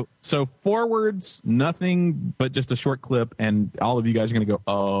 Okay, so forwards, nothing but just a short clip, and all of you guys are going to go,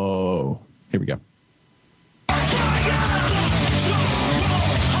 oh, here we go.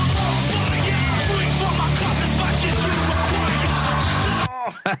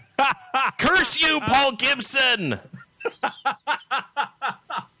 Curse you, Paul Gibson!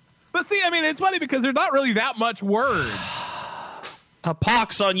 But see, I mean, it's funny because there's not really that much word. A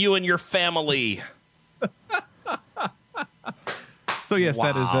pox on you and your family. So yes,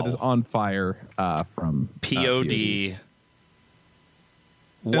 Wow. that is On Fire from POD.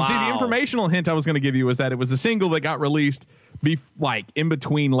 And Wow. see, the informational hint I was going to give you was that it was a single that got released like in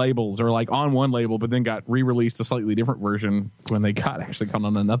between labels or like on one label, but then got re-released a slightly different version when they got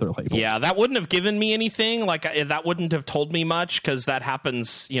on another label. Yeah, that wouldn't have given me anything. Like that wouldn't have told me much because that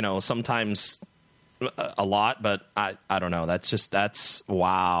happens, sometimes a lot. But I don't know. That's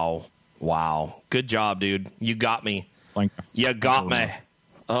wow. Good job, dude. You got me. You got me.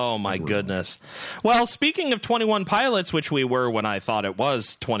 Oh, my goodness. Well, speaking of 21 Pilots, which we were when I thought it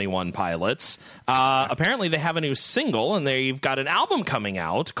was 21 Pilots, apparently they have a new single, and they've got an album coming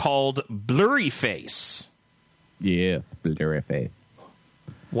out called Blurry Face. Yeah, Blurry Face.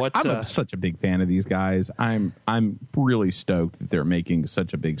 I'm such a big fan of these guys. I'm really stoked that they're making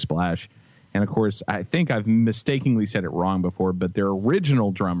such a big splash. And, of course, I think I've mistakenly said it wrong before, but their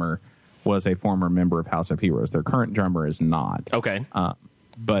original drummer was a former member of House of Heroes. Their current drummer is not. Okay.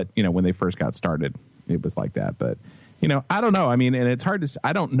 But, when they first got started, it was like that. But, I don't know. I mean, and it's hard to...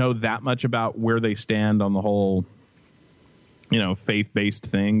 I don't know that much about where they stand on the whole, faith-based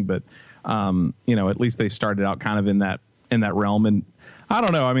thing. But, at least they started out kind of in that realm. And I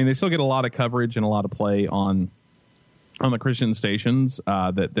don't know. I mean, they still get a lot of coverage and a lot of play on the Christian stations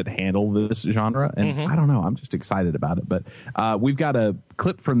that handle this genre. And I don't know. I'm just excited about it. But we've got a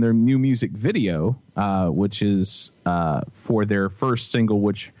clip from their new music video, which is for their first single,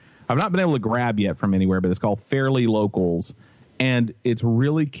 which I've not been able to grab yet from anywhere, but it's called Fairly Locals. And it's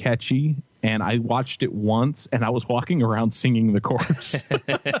really catchy. And I watched it once, and I was walking around singing the chorus.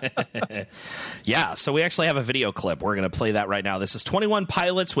 Yeah, so we actually have a video clip. We're going to play that right now. This is 21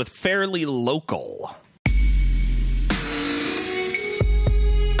 Pilots with Fairly Local.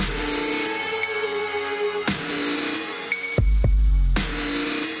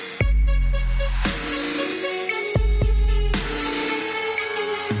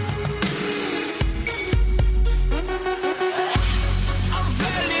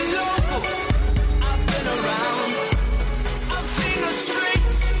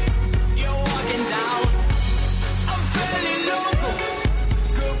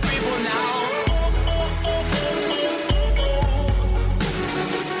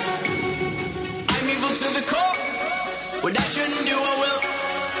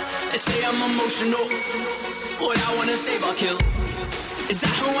 Emotional. What I wanna save or kill. Is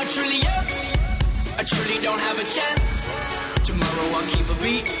that who I truly am? I truly don't have a chance. Tomorrow I'll keep a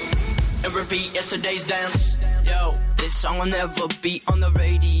beat and repeat yesterday's dance. Yo, this song will never be on the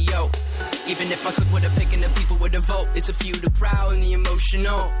radio. Even if I click with a pick and the people with a vote, it's a few the proud and the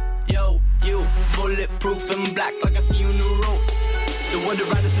emotional. Yo, you bulletproof and black like a funeral. The wonder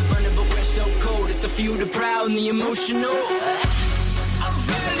riders is burning, but we're so cold. It's a few the proud and the emotional. I'm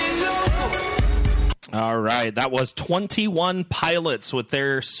fairly local. All right, that was 21 Pilots with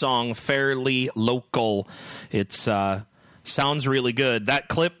their song Fairly Local. It's sounds really good. That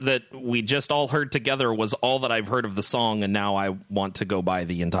clip that we just all heard together was all that I've heard of the song, and now I want to go buy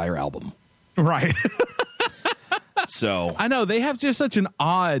the entire album. Right. So I know they have just such an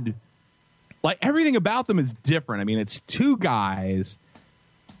odd, like everything about them is different. I mean, it's two guys.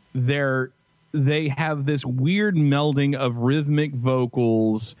 They're they have this weird melding of rhythmic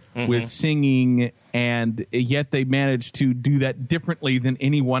vocals with singing, and yet they manage to do that differently than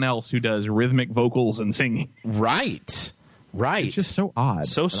anyone else who does rhythmic vocals and singing. Right. It's just so odd.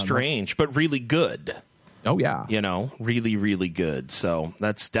 So strange, but really good. Oh, yeah. You know, really, really good. So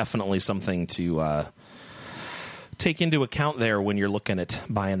that's definitely something to take into account there when you're looking at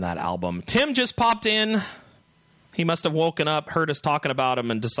buying that album. Tim just popped in. He must have woken up, heard us talking about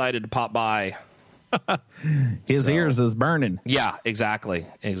him, and decided to pop by. His ears is burning. Yeah, exactly.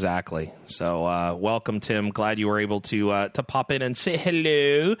 So welcome, Tim. Glad you were able to pop in and say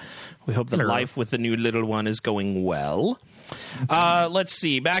hello. We hope that life with the new little one is going well. Let's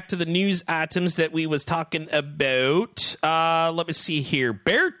see. Back to the news items that we was talking about. Let me see here.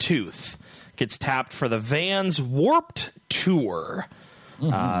 Beartooth gets tapped for the Vans Warped Tour.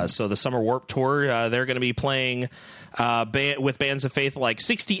 So the Summer Warped Tour, they're going to be playing with bands of faith like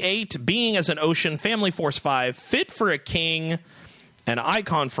 68, Being as an Ocean, Family Force 5, Fit for a King, and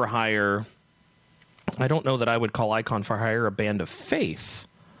Icon for Hire. I don't know that I would call Icon for Hire a band of faith.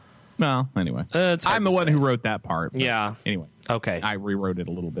 Well, anyway. I'm the one who wrote that part. Yeah. Anyway. Okay. I rewrote it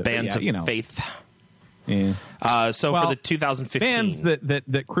a little bit. Bands of faith. Yeah. For the 2015. Bands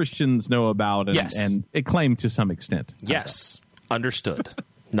that Christians know about and acclaim to some extent. Yes. Understood.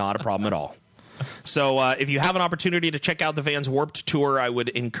 Not a problem at all. So if you have an opportunity to check out the Vans Warped Tour, I would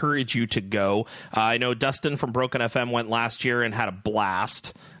encourage you to go. I know Dustin from Broken FM went last year and had a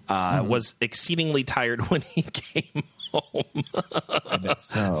blast. Was exceedingly tired when he came home. I bet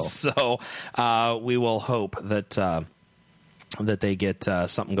so. So we will hope that they get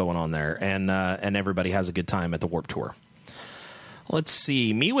something going on there, and everybody has a good time at the Warped Tour. Let's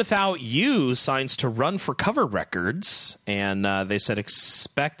see. Me Without You signs to Run for Cover Records, and they said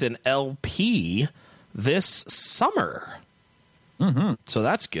expect an LP this summer. So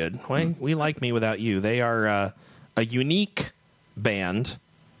that's good. We like Me Without You. They are a unique band,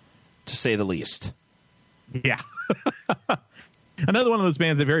 to say the least. Yeah. Another one of those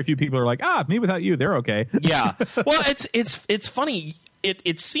bands that very few people are like, Me Without You, they're okay. Yeah. Well, it's funny.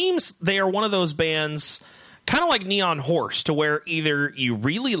 It seems they are one of those bands, kind of like Neon Horse, to where either you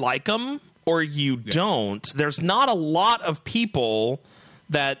really like them or you don't. There's not a lot of people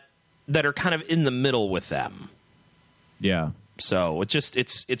that are kind of in the middle with them. Yeah. So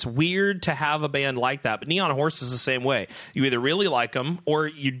it's weird to have a band like that. But Neon Horse is the same way. You either really like them or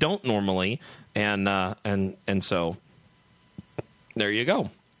you don't normally, and so there you go.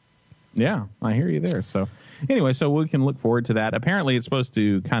 Yeah, I hear you there. So anyway, so we can look forward to that. Apparently, it's supposed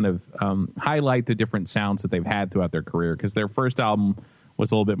to kind of highlight the different sounds that they've had throughout their career, because their first album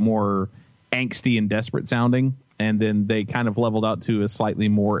was a little bit more angsty and desperate sounding, and then they kind of leveled out to a slightly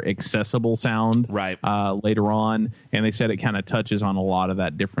more accessible sound later on. And they said it kind of touches on a lot of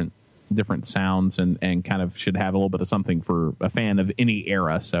that different sounds and kind of should have a little bit of something for a fan of any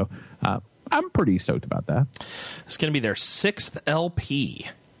era. So I'm pretty stoked about that. It's going to be their 6th LP.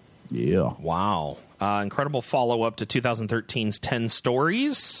 Yeah. Wow. Incredible follow-up to 2013's 10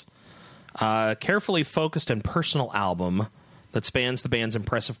 Stories. Carefully focused and personal album that spans the band's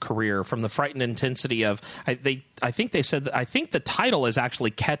impressive career from the frightened intensity of... I think the title is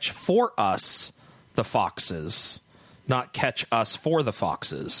actually Catch for Us, the Foxes, not Catch Us for the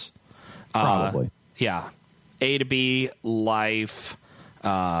Foxes. Probably. Yeah. A to B, Life...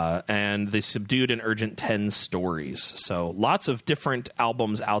 and the subdued and urgent 10 Stories. So lots of different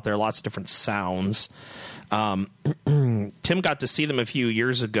albums out there, lots of different sounds. Tim got to see them a few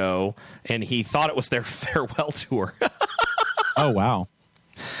years ago, and he thought it was their farewell tour. Oh, wow.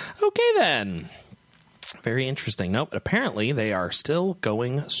 Okay, then. Very interesting. Nope, apparently they are still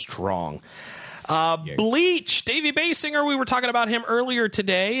going strong. Bleach, Davey Basinger, we were talking about him earlier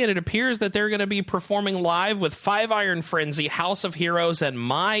today, and it appears that they're going to be performing live with Five Iron Frenzy, House of Heroes, and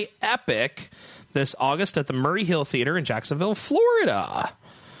My Epic this August at the Murray Hill Theater in Jacksonville, Florida.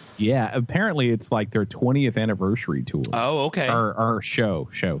 Yeah, apparently it's like their 20th anniversary tour. Oh, okay. Or show,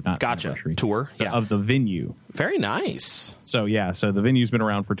 not anniversary. Tour, yeah. Of the venue. Very nice. So, yeah, so the venue's been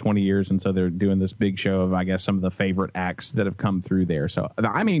around for 20 years, and so they're doing this big show of, I guess, some of the favorite acts that have come through there. So,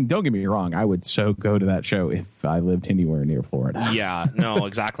 I mean, don't get me wrong, I would so go to that show if I lived anywhere near Florida. Yeah, no,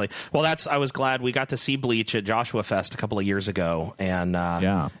 exactly. Well, I was glad we got to see Bleach at Joshua Fest a couple of years ago, and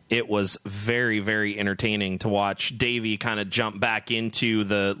it was very, very entertaining to watch Davey kind of jump back into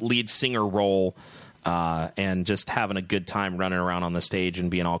the lead singer role and just having a good time running around on the stage and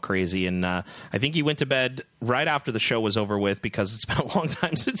being all crazy. And I think he went to bed right after the show was over with, because it's been a long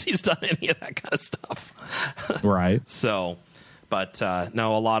time since he's done any of that kind of stuff. Right. So, but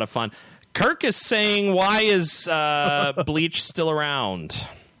no, a lot of fun. Kirk is saying, why is Bleach still around?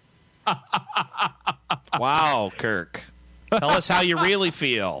 Wow, Kirk. Tell us how you really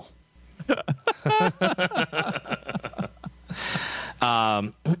feel.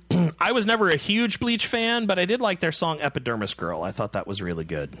 I was never a huge Bleach fan, but I did like their song Epidermis Girl. I thought that was really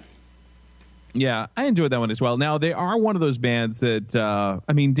good. Yeah, I enjoyed that one as well. Now, they are one of those bands that,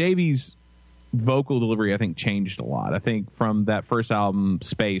 Davies' vocal delivery, I think, changed a lot. I think from that first album,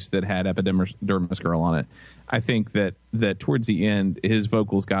 Space, that had Epidermis Girl on it, I think that towards the end, his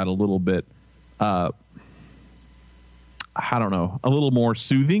vocals got a little bit, a little more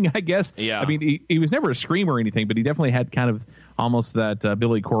soothing, I guess. Yeah. I mean, he was never a screamer or anything, but he definitely had kind of almost that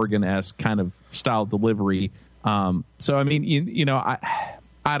Billy Corgan-esque kind of style delivery. So, I mean,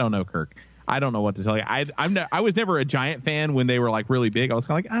 I don't know, Kirk. I don't know what to tell you. I was never a Giant fan when they were like really big. I was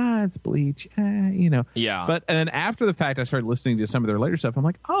kind of like, it's Bleach, Yeah. But and then after the fact, I started listening to some of their later stuff. I'm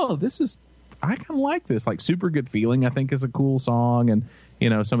like, I kind of like this. Like, Super Good Feeling, I think, is a cool song, and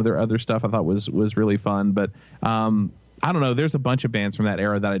some of their other stuff I thought was really fun. But I don't know. There's a bunch of bands from that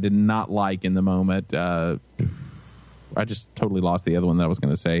era that I did not like in the moment. I just totally lost the other one that I was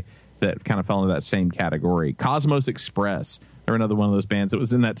going to say that kind of fell into that same category. Cosmos Express. They're another one of those bands that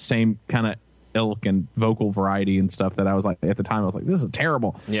was in that same kind of ilk and vocal variety and stuff that I was like, at the time, I was like, this is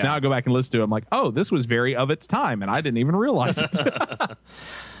terrible. Yeah. Now I go back and listen to it. I'm like, oh, this was very of its time, and I didn't even realize it.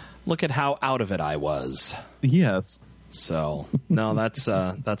 Look at how out of it I was. Yes. So, no, that's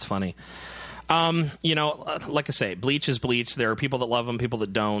funny. Like I say, Bleach is Bleach. There are people that love them, people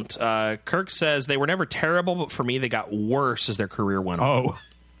that don't. Kirk says they were never terrible, but for me, they got worse as their career went on.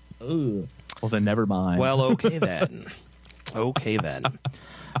 Oh. Well, then never mind. Well, okay then.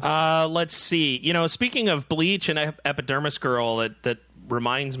 Let's see. Speaking of Bleach and Epidermis Girl, that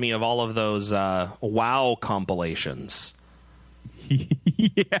reminds me of all of those WoW compilations.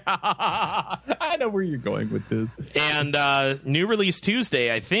 Yeah, I know where you're going with this. And new release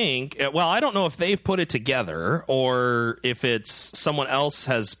Tuesday, I think. Well, I don't know if they've put it together or if it's someone else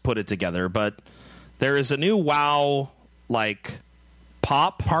has put it together, but there is a new WoW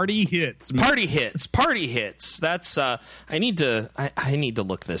party hits. That's I need to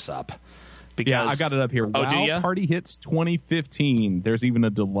look this up. Because, yeah, I got it up here. Oh, do you? Party Hits 2015. There's even a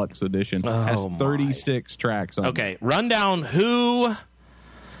deluxe edition. It has 36 tracks on it. Okay, rundown. Who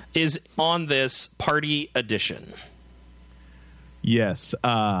is on this party edition? Yes.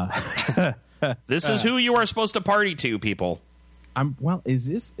 This is who you are supposed to party to, people. I'm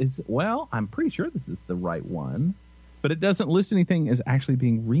pretty sure this is the right one, but it doesn't list anything as actually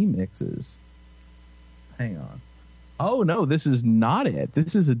being remixes. Hang on. Oh, no, this is not it.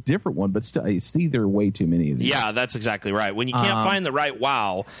 This is a different one, but still, see, there are way too many of these. Yeah, that's exactly right. When you can't find the right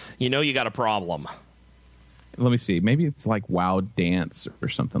WoW, you got a problem. Let me see. Maybe it's like WoW Dance or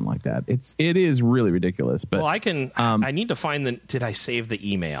something like that. It is really ridiculous. But well, I can. I need to find did I save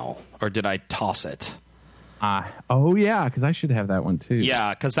the email or did I toss it? Oh yeah, because I should have that one too.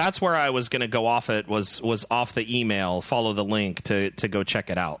 Yeah, because that's where I was going to go off. It was off the email. Follow the link to go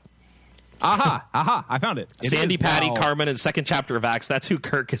check it out. Aha! I found it. Sandy, Patty, Carmen, and second chapter of Acts. That's who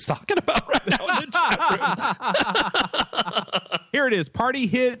Kirk is talking about right now in the chat room. Here it is. Party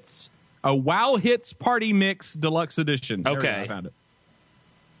Hits, a WoW Hits Party Mix Deluxe Edition. Okay. I found it.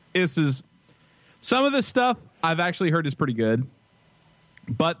 This is some of the stuff I've actually heard is pretty good,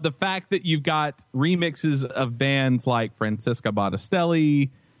 but the fact that you've got remixes of bands like Francesca Battistelli,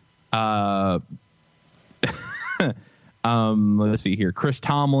 let's see here. Chris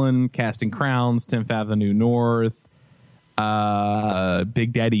Tomlin, Casting Crowns, 10th Avenue North,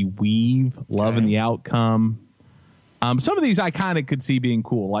 Big Daddy Weave, Loving the Outcome. Some of these I kind of could see being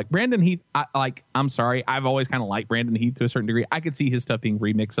cool. Like Brandon Heath, I'm sorry, I've always kind of liked Brandon Heath to a certain degree. I could see his stuff being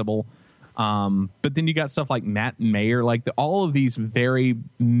remixable. But then you got stuff like Matt Mayer, like all of these very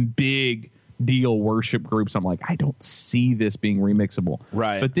big deal worship groups. I'm like, I don't see this being remixable.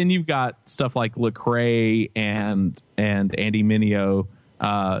 Right. But then you've got stuff like Lecrae and Andy Mineo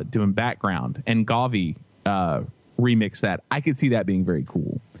doing background, and Gavi remix that. I could see that being very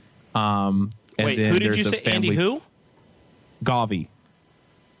cool. And wait, then who did you say? Andy who? Gavi.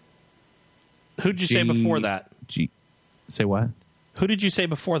 Who did you say before that? Say what? Who did you say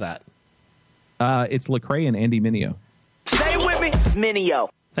before that? It's Lecrae and Andy Mineo. Say it with me, Mineo.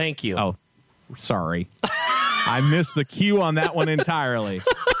 Thank you. Oh, sorry. I missed the cue on that one entirely.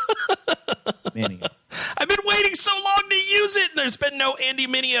 Mineo. I've been waiting so long to use it, and there's been no Andy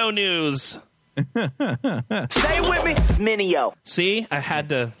Mineo news. Say it with me, Mineo. See, I had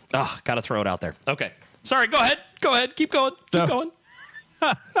to. Got to throw it out there. Okay. Sorry, go ahead. Keep going. Keep going.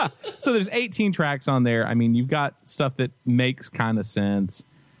 So there's 18 tracks on there. I mean, you've got stuff that makes kind of sense.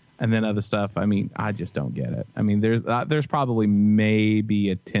 And then other stuff, I mean, I just don't get it. I mean, there's probably maybe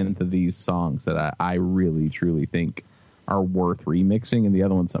a tenth of these songs that I really, truly think are worth remixing. And the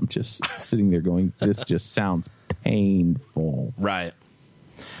other ones, I'm just sitting there going, this just sounds painful. Right.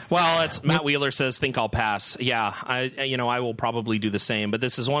 Well, it's Matt Wheeler says, think I'll pass. Yeah, I will probably do the same. But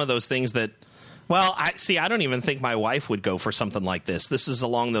this is one of those things that, well, I don't even think my wife would go for something like this. This is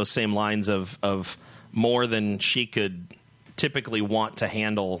along those same lines of more than she could typically want to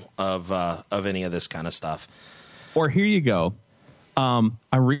handle of any of this kind of stuff. Or here you go. A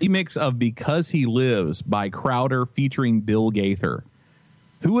remix of Because He Lives by Crowder featuring Bill Gaither.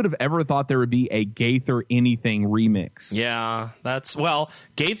 Who would have ever thought there would be a Gaither anything remix? Yeah,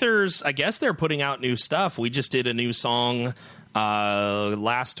 Gaither's, I guess they're putting out new stuff. We just did a new song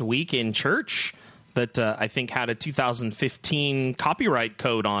last week in church that I think had a 2015 copyright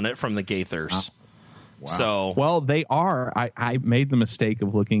code on it from the Gaithers. Wow. So, well, they are. I made the mistake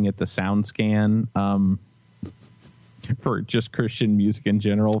of looking at the SoundScan for just Christian music in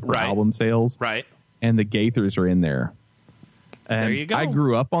general for album sales. Right. And the Gaithers are in there. And there you go. I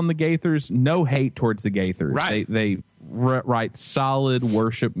grew up on the Gaithers. No hate towards the Gaithers. Right. They write solid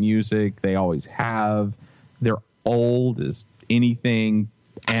worship music. They always have. They're old as anything,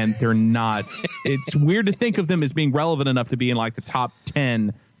 and they're not. It's weird to think of them as being relevant enough to be in like the top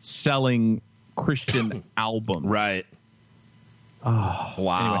 10 selling Christian albums. Right. Oh,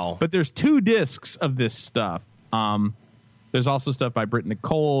 wow. Anyway, but there's 2 discs of this stuff. There's also stuff by Britt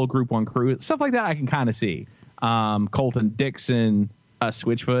Nicole, Group One Crew, stuff like that I can kind of see. Colton Dixon,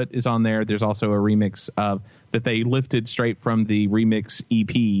 Switchfoot is on there. There's also a remix of that they lifted straight from the remix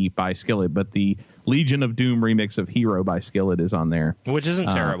EP by Skillet, but the Legion of Doom remix of Hero by Skillet is on there. Which isn't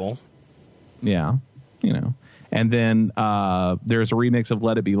terrible. Yeah, you know. And then there's a remix of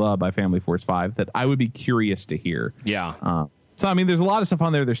Let It Be Love by Family Force 5 that I would be curious to hear. Yeah. So, I mean, there's a lot of stuff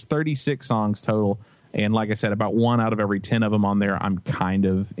on there. There's 36 songs total. And like I said, about 1 out of every 10 of them on there, I'm kind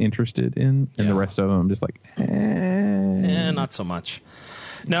of interested in. And the rest of them, I'm just like, not so much.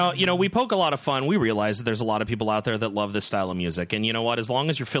 Now, we poke a lot of fun. We realize that there's a lot of people out there that love this style of music. And you know what? As long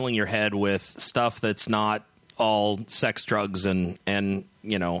as you're filling your head with stuff that's not all sex, drugs, and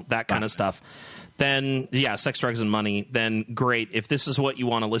that kind of stuff, then, sex, drugs, and money, then great. If this is what you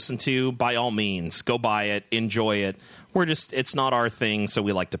want to listen to, by all means, go buy it, enjoy it. It's not our thing, so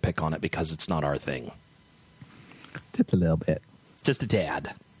we like to pick on it because it's not our thing. Just a little bit. Just a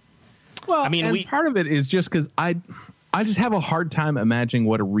tad. Well, I mean, part of it is just because I just have a hard time imagining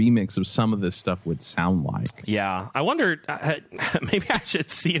what a remix of some of this stuff would sound like. Yeah. I wonder, maybe I should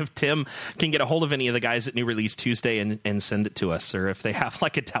see if Tim can get a hold of any of the guys at New Release Tuesday and send it to us, or if they have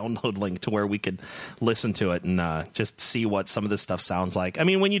like a download link to where we could listen to it and just see what some of this stuff sounds like. I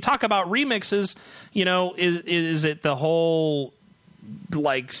mean, when you talk about remixes, is it the whole,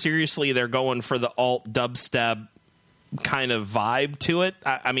 like, seriously, they're going for the alt dubstep kind of vibe to it?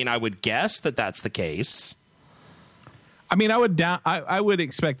 I mean, I would guess that that's the case. I mean, I would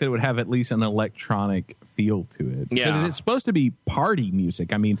expect that it would have at least an electronic feel to it. Yeah. It's supposed to be party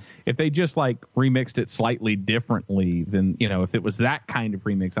music. I mean, if they just like remixed it slightly differently, then, if it was that kind of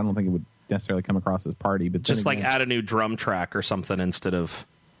remix, I don't think it would necessarily come across as party. But just like add a new drum track or something instead of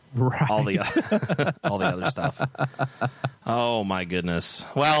all the other stuff. Oh my goodness.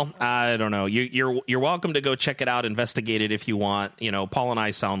 Well, I don't know. You're welcome to go check it out, investigate it if you want. Paul and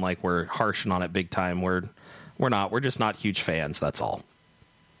I sound like we're harshing on it big time. We're not. We're just not huge fans. That's all.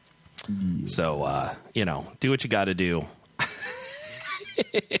 Yeah. So, do what you got to do.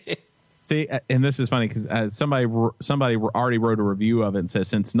 See, and this is funny because somebody already wrote a review of it and says,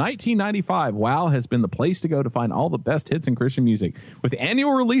 since 1995, WoW has been the place to go to find all the best hits in Christian music. With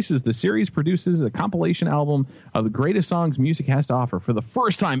annual releases, the series produces a compilation album of the greatest songs music has to offer. For the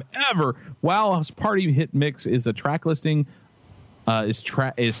first time ever, WoW's Party Hit Mix is a track listing, is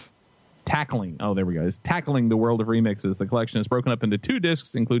tackling the world of remixes. The collection is broken up into 2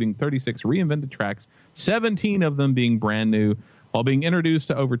 discs, including 36 reinvented tracks, 17 of them being brand new. While being introduced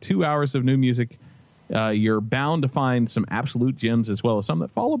to over 2 hours of new music, you're bound to find some absolute gems as well as some that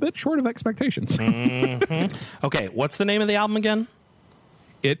fall a bit short of expectations. Mm-hmm. Okay, what's the name of the album again?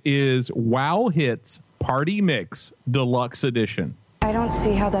 It is WoW Hits Party Mix Deluxe Edition. I don't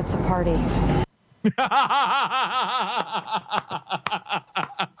see how that's a party.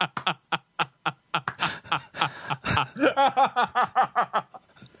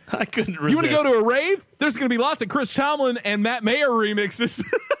 I couldn't resist. You want to go to a rave? There's going to be lots of Chris Tomlin and Matt Mayer remixes.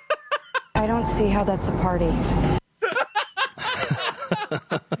 I don't see how that's a party.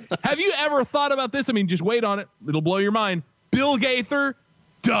 Have you ever thought about this? I mean, just wait on it. It'll blow your mind. Bill Gaither,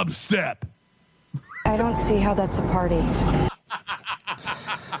 dubstep. I don't see how that's a party.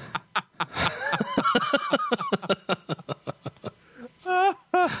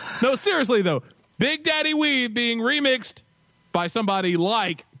 No, seriously though, Big Daddy Weave being remixed by somebody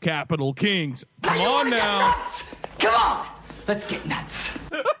like Capital Kings. Come on now. Come on, let's get nuts.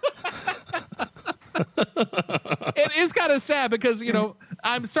 It is kind of sad because, you know,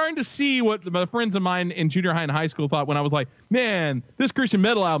 I'm starting to see what my friends of mine in junior high and high school thought when I was like, man, this Christian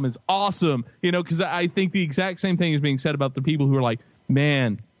metal album is awesome. You know, because I think the exact same thing is being said about the people who are like,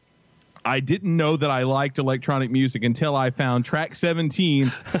 man, I didn't know that I liked electronic music until I found track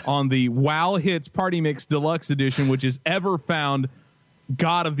 17 on the Wow Hits Party Mix Deluxe Edition, which is ever found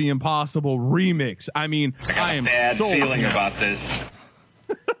God of the Impossible remix. I mean, I am bad so feeling about this.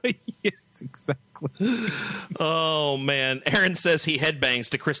 Yes, exactly. Oh, man. Aaron says he headbangs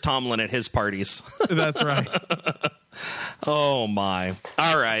to Chris Tomlin at his parties. That's right. Oh, my.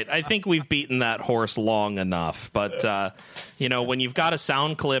 All right. I think we've beaten that horse long enough. But, you know, when you've got a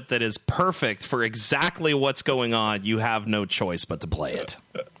sound clip that is perfect for exactly what's going on, you have no choice but to play it.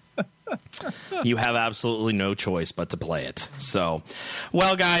 You have absolutely no choice but to play it. So,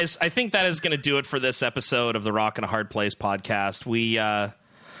 well, guys, I think that is going to do it for this episode of the Rock and a Hard Place podcast.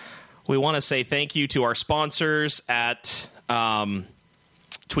 We want to say thank you to our sponsors at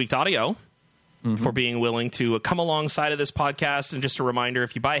Tweaked Audio for being willing to come alongside of this podcast. And just a reminder,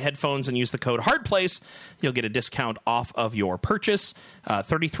 if you buy headphones and use the code HARDPLACE, you'll get a discount off of your purchase,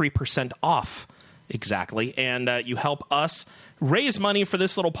 33% off, exactly. And you help us raise money for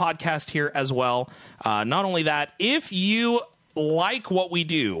this little podcast here as well. Not only that, if you like what we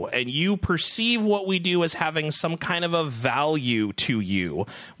do and you perceive what we do as having some kind of a value to you,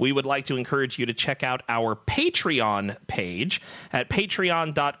 we would like to encourage you to check out our Patreon page at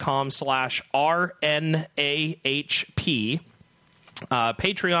patreon.com/RNAHP.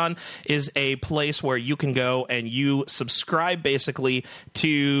 Patreon is a place where you can go and you subscribe basically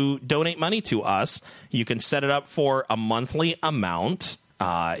to donate money to us. You can set it up for a monthly amount.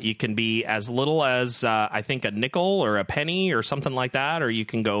 You can be as little as, I think, a nickel or a penny or something like that, or you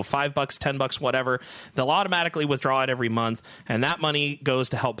can go $5, $10, whatever. They'll automatically withdraw it every month, and that money goes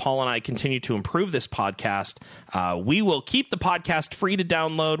to help Paul and I continue to improve this podcast. We will keep the podcast free to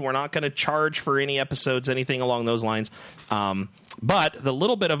download. We're not going to charge for any episodes, anything along those lines. But the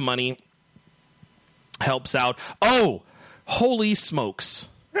little bit of money helps out. Oh, holy smokes.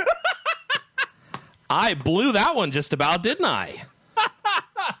 I blew that one just about, didn't I?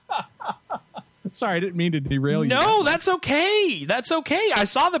 Sorry, I didn't mean to derail you. No, that's okay. That's okay. I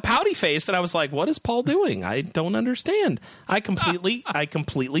saw the pouty face and I was like, what is Paul doing? I don't understand. I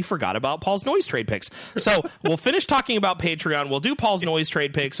completely forgot about Paul's noise trade picks. So we'll finish talking about Patreon. We'll do Paul's noise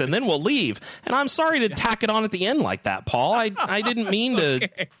trade picks and then we'll leave. And I'm sorry to tack it on at the end like that, Paul. I didn't mean to.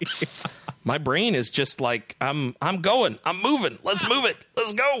 My brain is just like, I'm going. I'm moving. Let's move it.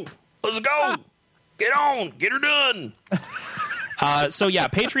 Let's go. Let's go. Get on. Get her done. So yeah,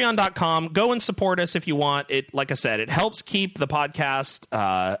 patreon.com. Go and support us if you want. It, like I said, it helps keep the podcast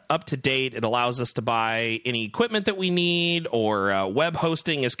up to date. It allows us to buy any equipment that we need, or web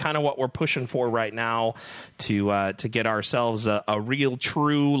hosting is kind of what we're pushing for right now to get ourselves a real,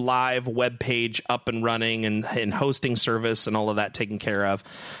 true live web page up and running and hosting service and all of that taken care of.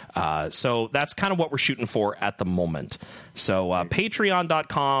 So that's kind of what we're shooting for at the moment. So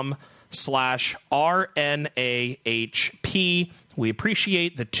patreon.com/RNAHP. We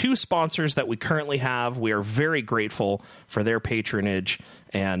appreciate the two sponsors that we currently have. We are very grateful for their patronage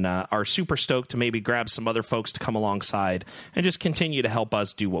and are super stoked to maybe grab some other folks to come alongside and just continue to help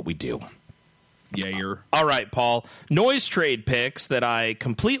us do what we do. Yeah, all right, Paul. Noise trade picks that I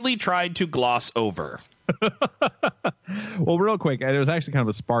completely tried to gloss over. Well, real quick, it was actually kind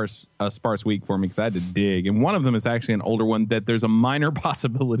of a sparse week for me because I had to dig, and one of them is actually an older one that there's a minor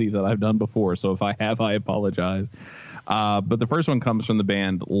possibility that I've done before. So if I have, I apologize. But the first one comes from the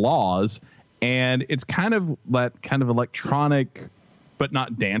band Laws, and it's kind of electronic, but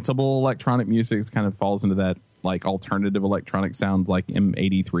not danceable electronic music. It kind of falls into that like alternative electronic sound, like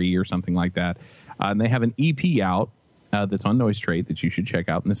M83 or something like that. And they have an EP out that's on Noise Trade that you should check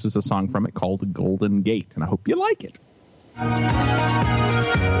out. And this is a song from it called Golden Gate. And I hope you like it.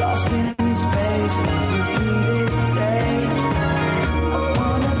 Lost in space of repeated days. I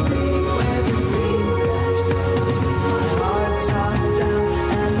wanna be where the green grass grows, with my heart top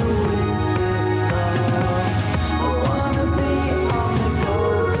down and the wind blows. I wanna be on the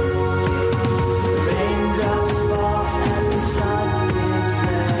Golden Gate. The raindrops fall and the sun is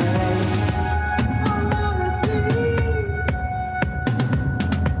late.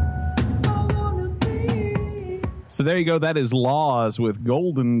 So there you go. That is Laws with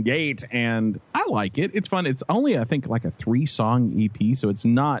Golden Gate, and I like it. It's fun. It's only, I think, like a 3-song EP, so it's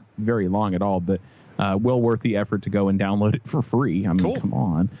not very long at all. But well worth the effort to go and download it for free. I mean, come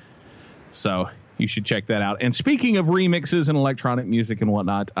on. So you should check that out. And speaking of remixes and electronic music and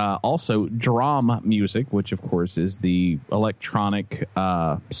whatnot, also Drum Music, which of course is the electronic,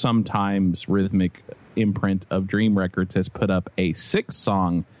 sometimes rhythmic imprint of Dream Records, has put up a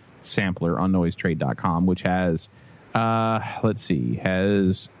 6-song sampler on noisetrade.com, which has,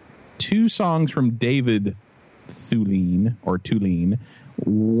 has 2 songs from David Thulin,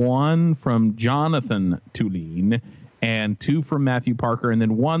 1 from Jonathan Thulin, and 2 from Matthew Parker, and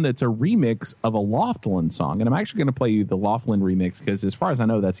then 1 that's a remix of a Laughlin song. And I'm actually going to play you the Laughlin remix because, as far as I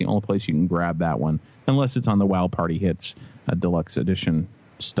know, that's the only place you can grab that one, unless it's on the Wild Party Hits Deluxe Edition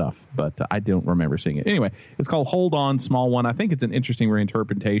stuff. But I don't remember seeing it. Anyway, it's called Hold On, Small One. I think it's an interesting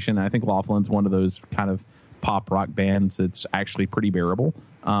reinterpretation. I think Laughlin's one of those kind of pop rock bands that's actually pretty bearable.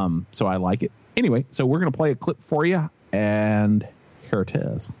 So I like it. Anyway, so we're going to play a clip for you, and here it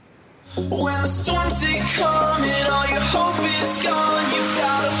is. When the storms ain't coming, all your hope is gone. You've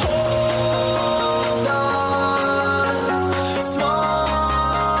got to hold on, small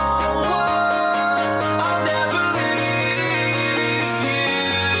one. I'll never leave you.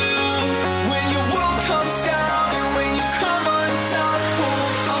 When your world comes down and when you come undone,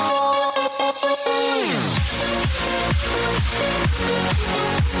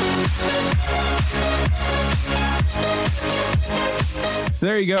 So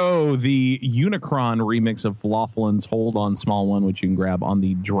there you go, the Unicron remix of Laughlin's Hold On Small One, which you can grab on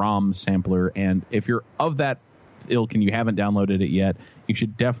the Drum sampler. And if you're of that ilk and you haven't downloaded it yet, you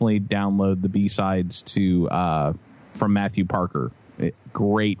should definitely download the B-sides to from Matthew Parker.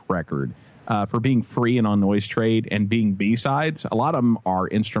 Great record. For being free and on Noise Trade and being B-sides, a lot of them are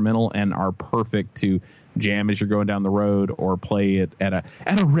instrumental and are perfect to jam as you're going down the road or play it at a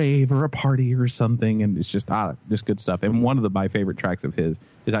rave or a party or something, and it's just good stuff. And one of my favorite tracks of his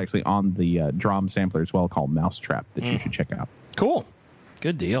is actually on the Drum sampler as well, called Mousetrap, that you should check out. Cool.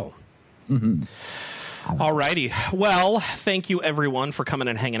 Good deal. All righty. Well, thank you everyone for coming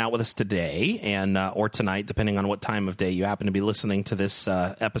and hanging out with us today and or tonight, depending on what time of day you happen to be listening to this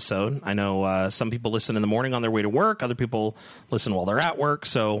episode. I know some people listen in the morning on their way to work. Other people listen while they're at work.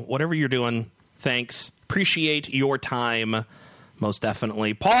 So whatever you're doing, thanks. Appreciate your time, most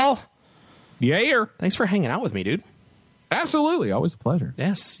definitely. Paul? Yeah. Thanks for hanging out with me, dude. Absolutely. Always a pleasure.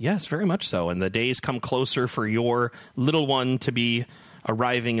 Yes, very much so. And the days come closer for your little one to be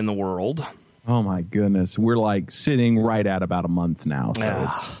arriving in the world. Oh, my goodness. We're like sitting right at about a month now. So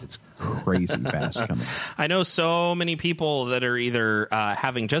it's crazy fast coming. I know so many people that are either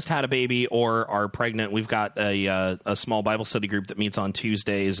having just had a baby or are pregnant. We've got a small Bible study group that meets on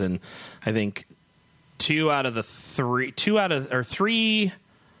Tuesdays, and I think 3 out of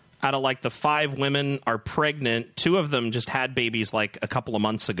like the 5 women are pregnant. 2 of them just had babies like a couple of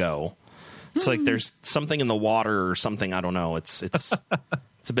months ago. It's like there's something in the water or something. I don't know. It's it's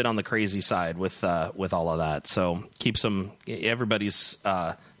a bit on the crazy side with all of that. So everybody's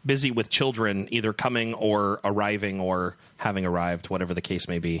busy with children either coming or arriving or having arrived, whatever the case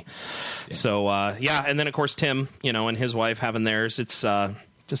may be. Yeah. So and then of course Tim, and his wife having theirs. It's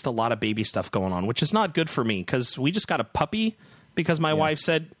just a lot of baby stuff going on, which is not good for me because we just got a puppy because my wife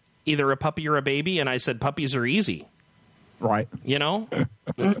said either a puppy or a baby, and I said puppies are easy. Right.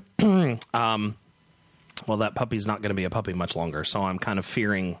 Well, that puppy's not going to be a puppy much longer, so I'm kind of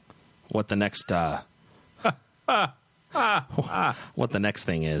fearing what the next what the next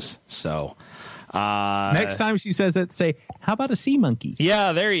thing is. So next time she says it, say, how about a sea monkey?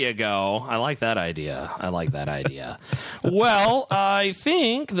 Yeah, there you go. I like that idea. Well, I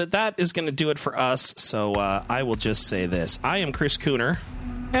think that is going to do it for us. So I will just say this. I am Chris Cooner.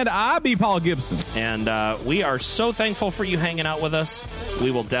 And I be Paul Gibson. And we are so thankful for you hanging out with us.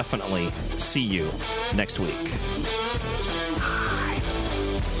 We will definitely see you next week.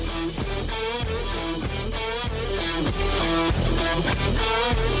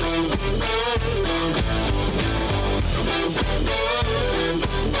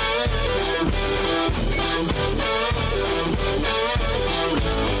 Bye.